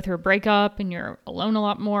with, or you go through a breakup and you're alone a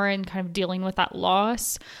lot more and kind of dealing with that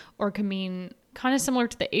loss. Or it could mean kind of similar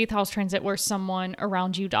to the 8th house transit where someone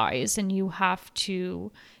around you dies and you have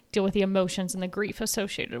to deal with the emotions and the grief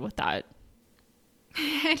associated with that.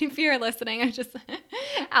 And if you're listening,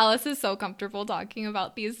 Alice is so comfortable talking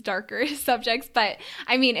about these darker subjects, but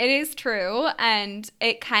I mean, it is true, and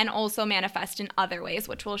it can also manifest in other ways,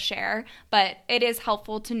 which we'll share, but it is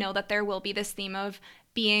helpful to know that there will be this theme of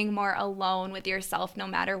being more alone with yourself no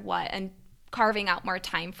matter what, and carving out more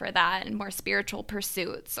time for that and more spiritual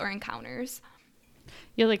pursuits or encounters.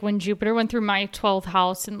 Yeah, like when Jupiter went through my 12th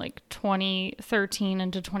house in like 2013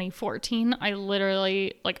 into 2014, I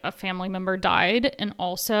literally, like, a family member died, and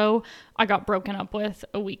also I got broken up with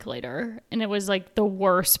a week later, and it was like the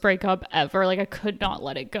worst breakup ever. Like, I could not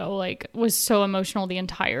let it go. Like, was so emotional the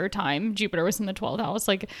entire time Jupiter was in the 12th house.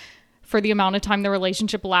 Like, for the amount of time the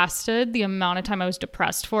relationship lasted, the amount of time I was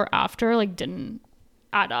depressed for after, like, didn't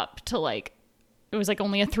add up to, like, it was like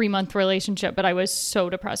only a 3-month relationship, but I was so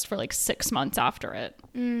depressed for like 6 months after it.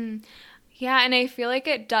 Yeah, and I feel like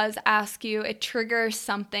it does ask you, it triggers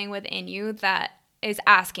something within you that is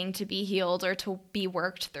asking to be healed or to be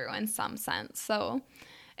worked through in some sense. So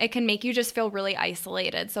it can make you just feel really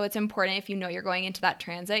isolated. So it's important, if you know you're going into that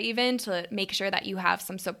transit even, to make sure that you have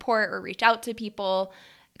some support or reach out to people,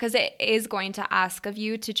 because it is going to ask of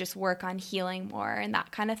you to just work on healing more and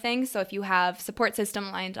that kind of thing. So if you have support system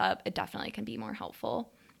lined up, it definitely can be more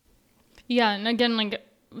helpful. Yeah, and again, like,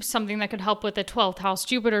 something that could help with the 12th house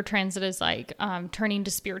Jupiter transit is like turning to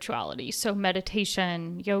spirituality. So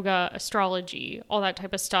meditation, yoga, astrology, all that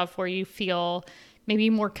type of stuff where you feel maybe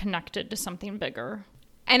more connected to something bigger.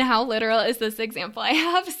 And how literal is this example I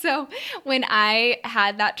have? So when I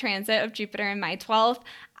had that transit of Jupiter in my 12th,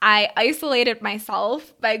 I isolated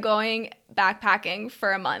myself by going backpacking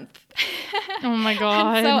for a month. Oh my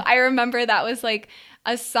God. So I remember that was like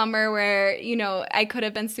a summer where, you know, I could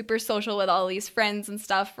have been super social with all these friends and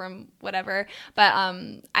stuff from whatever. But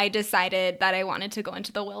I decided that I wanted to go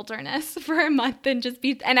into the wilderness for a month and just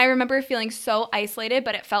be, and I remember feeling so isolated,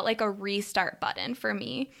 but it felt like a restart button for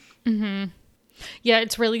me. Mm-hmm. Yeah,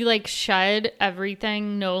 it's really like shed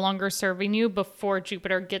everything no longer serving you before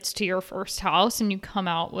Jupiter gets to your first house and you come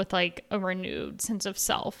out with like a renewed sense of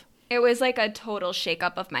self. It was like a total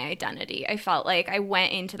shakeup of my identity. I felt like I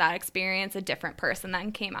went into that experience a different person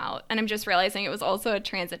than came out. And I'm just realizing it was also a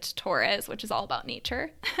transit to Taurus, which is all about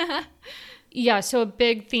nature. Yeah, so a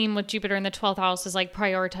big theme with Jupiter in the 12th house is like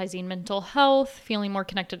prioritizing mental health, feeling more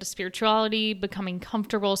connected to spirituality, becoming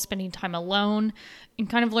comfortable spending time alone, and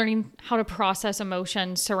kind of learning how to process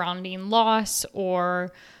emotions surrounding loss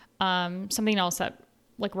or something else that,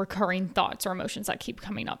 like, recurring thoughts or emotions that keep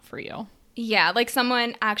coming up for you. Yeah, like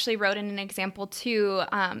someone actually wrote in an example too,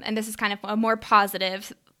 and this is kind of a more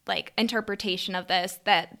positive like interpretation of this,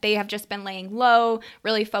 that they have just been laying low,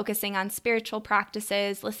 really focusing on spiritual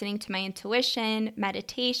practices, listening to my intuition,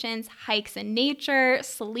 meditations, hikes in nature,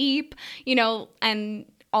 sleep, you know, and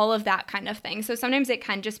all of that kind of thing. So sometimes it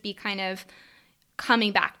can just be kind of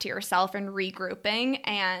coming back to yourself and regrouping,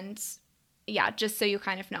 and yeah, just so you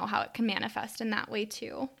kind of know how it can manifest in that way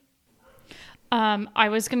too. I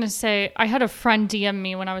was going to say, I had a friend DM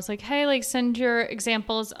me when I was like, hey, like, send your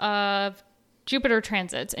examples of Jupiter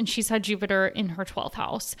transits, and she's had Jupiter in her 12th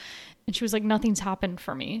house, and she was like, nothing's happened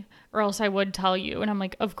for me, or else I would tell you. And I'm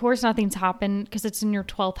like, of course nothing's happened, because it's in your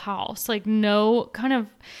 12th house. Like, no kind of,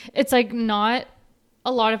 it's like not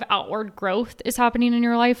a lot of outward growth is happening in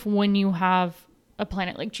your life when you have a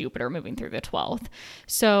planet like Jupiter moving through the 12th.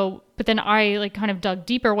 So, but then I like kind of dug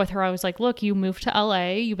deeper with her. I was like, look, you moved to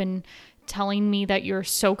LA, you've been telling me that you're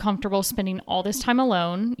so comfortable spending all this time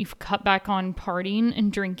alone. You've cut back on partying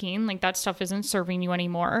and drinking. Like, that stuff isn't serving you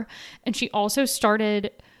anymore. And she also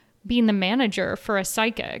started being the manager for a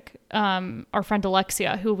psychic, our friend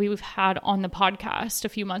Alexia, who we've had on the podcast a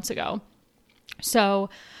few months ago. So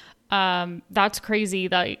that's crazy.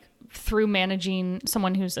 Like, through managing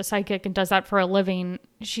someone who's a psychic and does that for a living,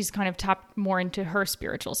 she's kind of tapped more into her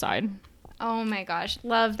spiritual side. Oh my gosh,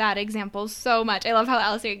 love that example so much. I love how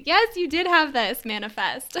Alice said, yes, you did have this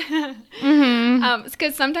manifest.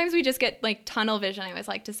 Because sometimes we just get like tunnel vision, I always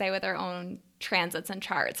like to say, with our own transits and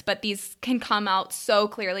charts, but these can come out so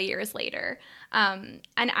clearly years later. And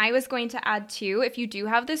I was going to add too, if you do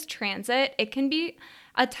have this transit, it can be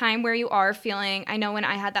a time where you are feeling, I know when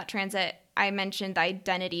I had that transit, I mentioned the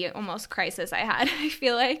identity almost crisis I had, I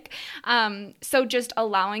feel like. So just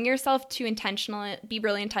allowing yourself to be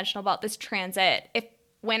really intentional about this transit.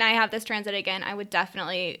 When I have this transit again, I would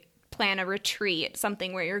definitely plan a retreat,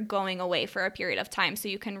 something where you're going away for a period of time so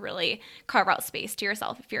you can really carve out space to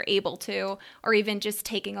yourself if you're able to, or even just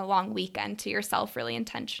taking a long weekend to yourself really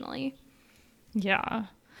intentionally. Yeah.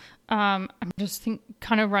 I'm just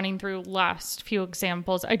kind of running through last few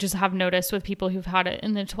examples. I just have noticed with people who've had it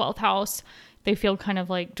in the 12th house, they feel kind of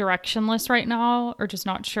like directionless right now, or just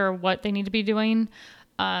not sure what they need to be doing.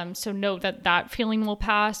 So know that feeling will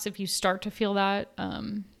pass if you start to feel that.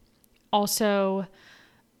 Also,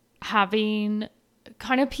 having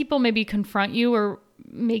kind of people maybe confront you or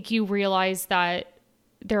make you realize that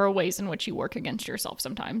there are ways in which you work against yourself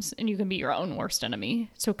sometimes, and you can be your own worst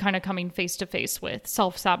enemy. So kind of coming face to face with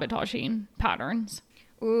self-sabotaging patterns.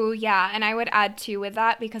 Ooh, yeah. And I would add too with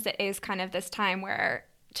that, because it is kind of this time where,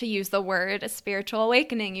 to use the word, a spiritual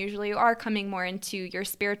awakening, usually you are coming more into your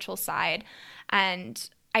spiritual side. And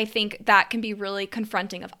I think that can be really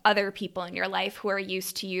confronting of other people in your life who are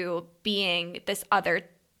used to you being this other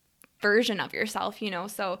version of yourself,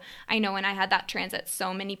 So I know when I had that transit,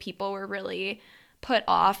 so many people were really put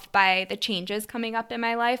off by the changes coming up in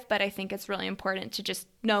my life, but I think it's really important to just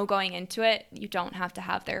know going into it, you don't have to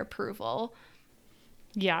have their approval.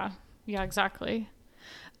 Yeah, exactly.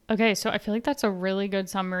 Okay, so I feel like that's a really good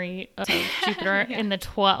summary of Jupiter in the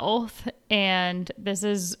 12th, and this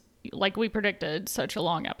is, like we predicted, such a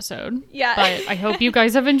long episode. Yeah. But I hope you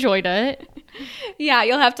guys have enjoyed it. Yeah,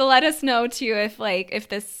 you'll have to let us know too if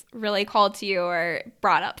this really called to you or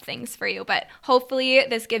brought up things for you. But hopefully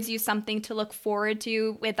this gives you something to look forward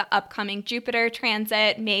to with the upcoming Jupiter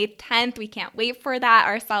transit, May 10th. We can't wait for that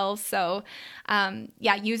ourselves. So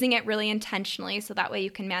using it really intentionally so that way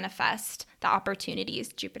you can manifest the opportunities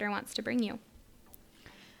Jupiter wants to bring you.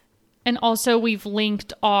 And also, we've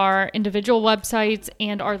linked our individual websites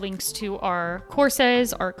and our links to our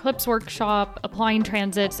courses, our Eclipse workshop, applying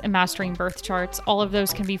transits, and mastering birth charts. All of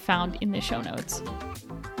those can be found in the show notes.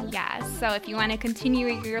 Yeah, so if you want to continue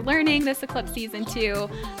your learning this eclipse season 2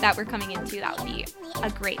 that we're coming into, that would be a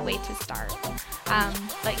great way to start.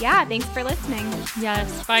 But yeah, thanks for listening.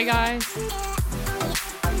 Yes, bye guys.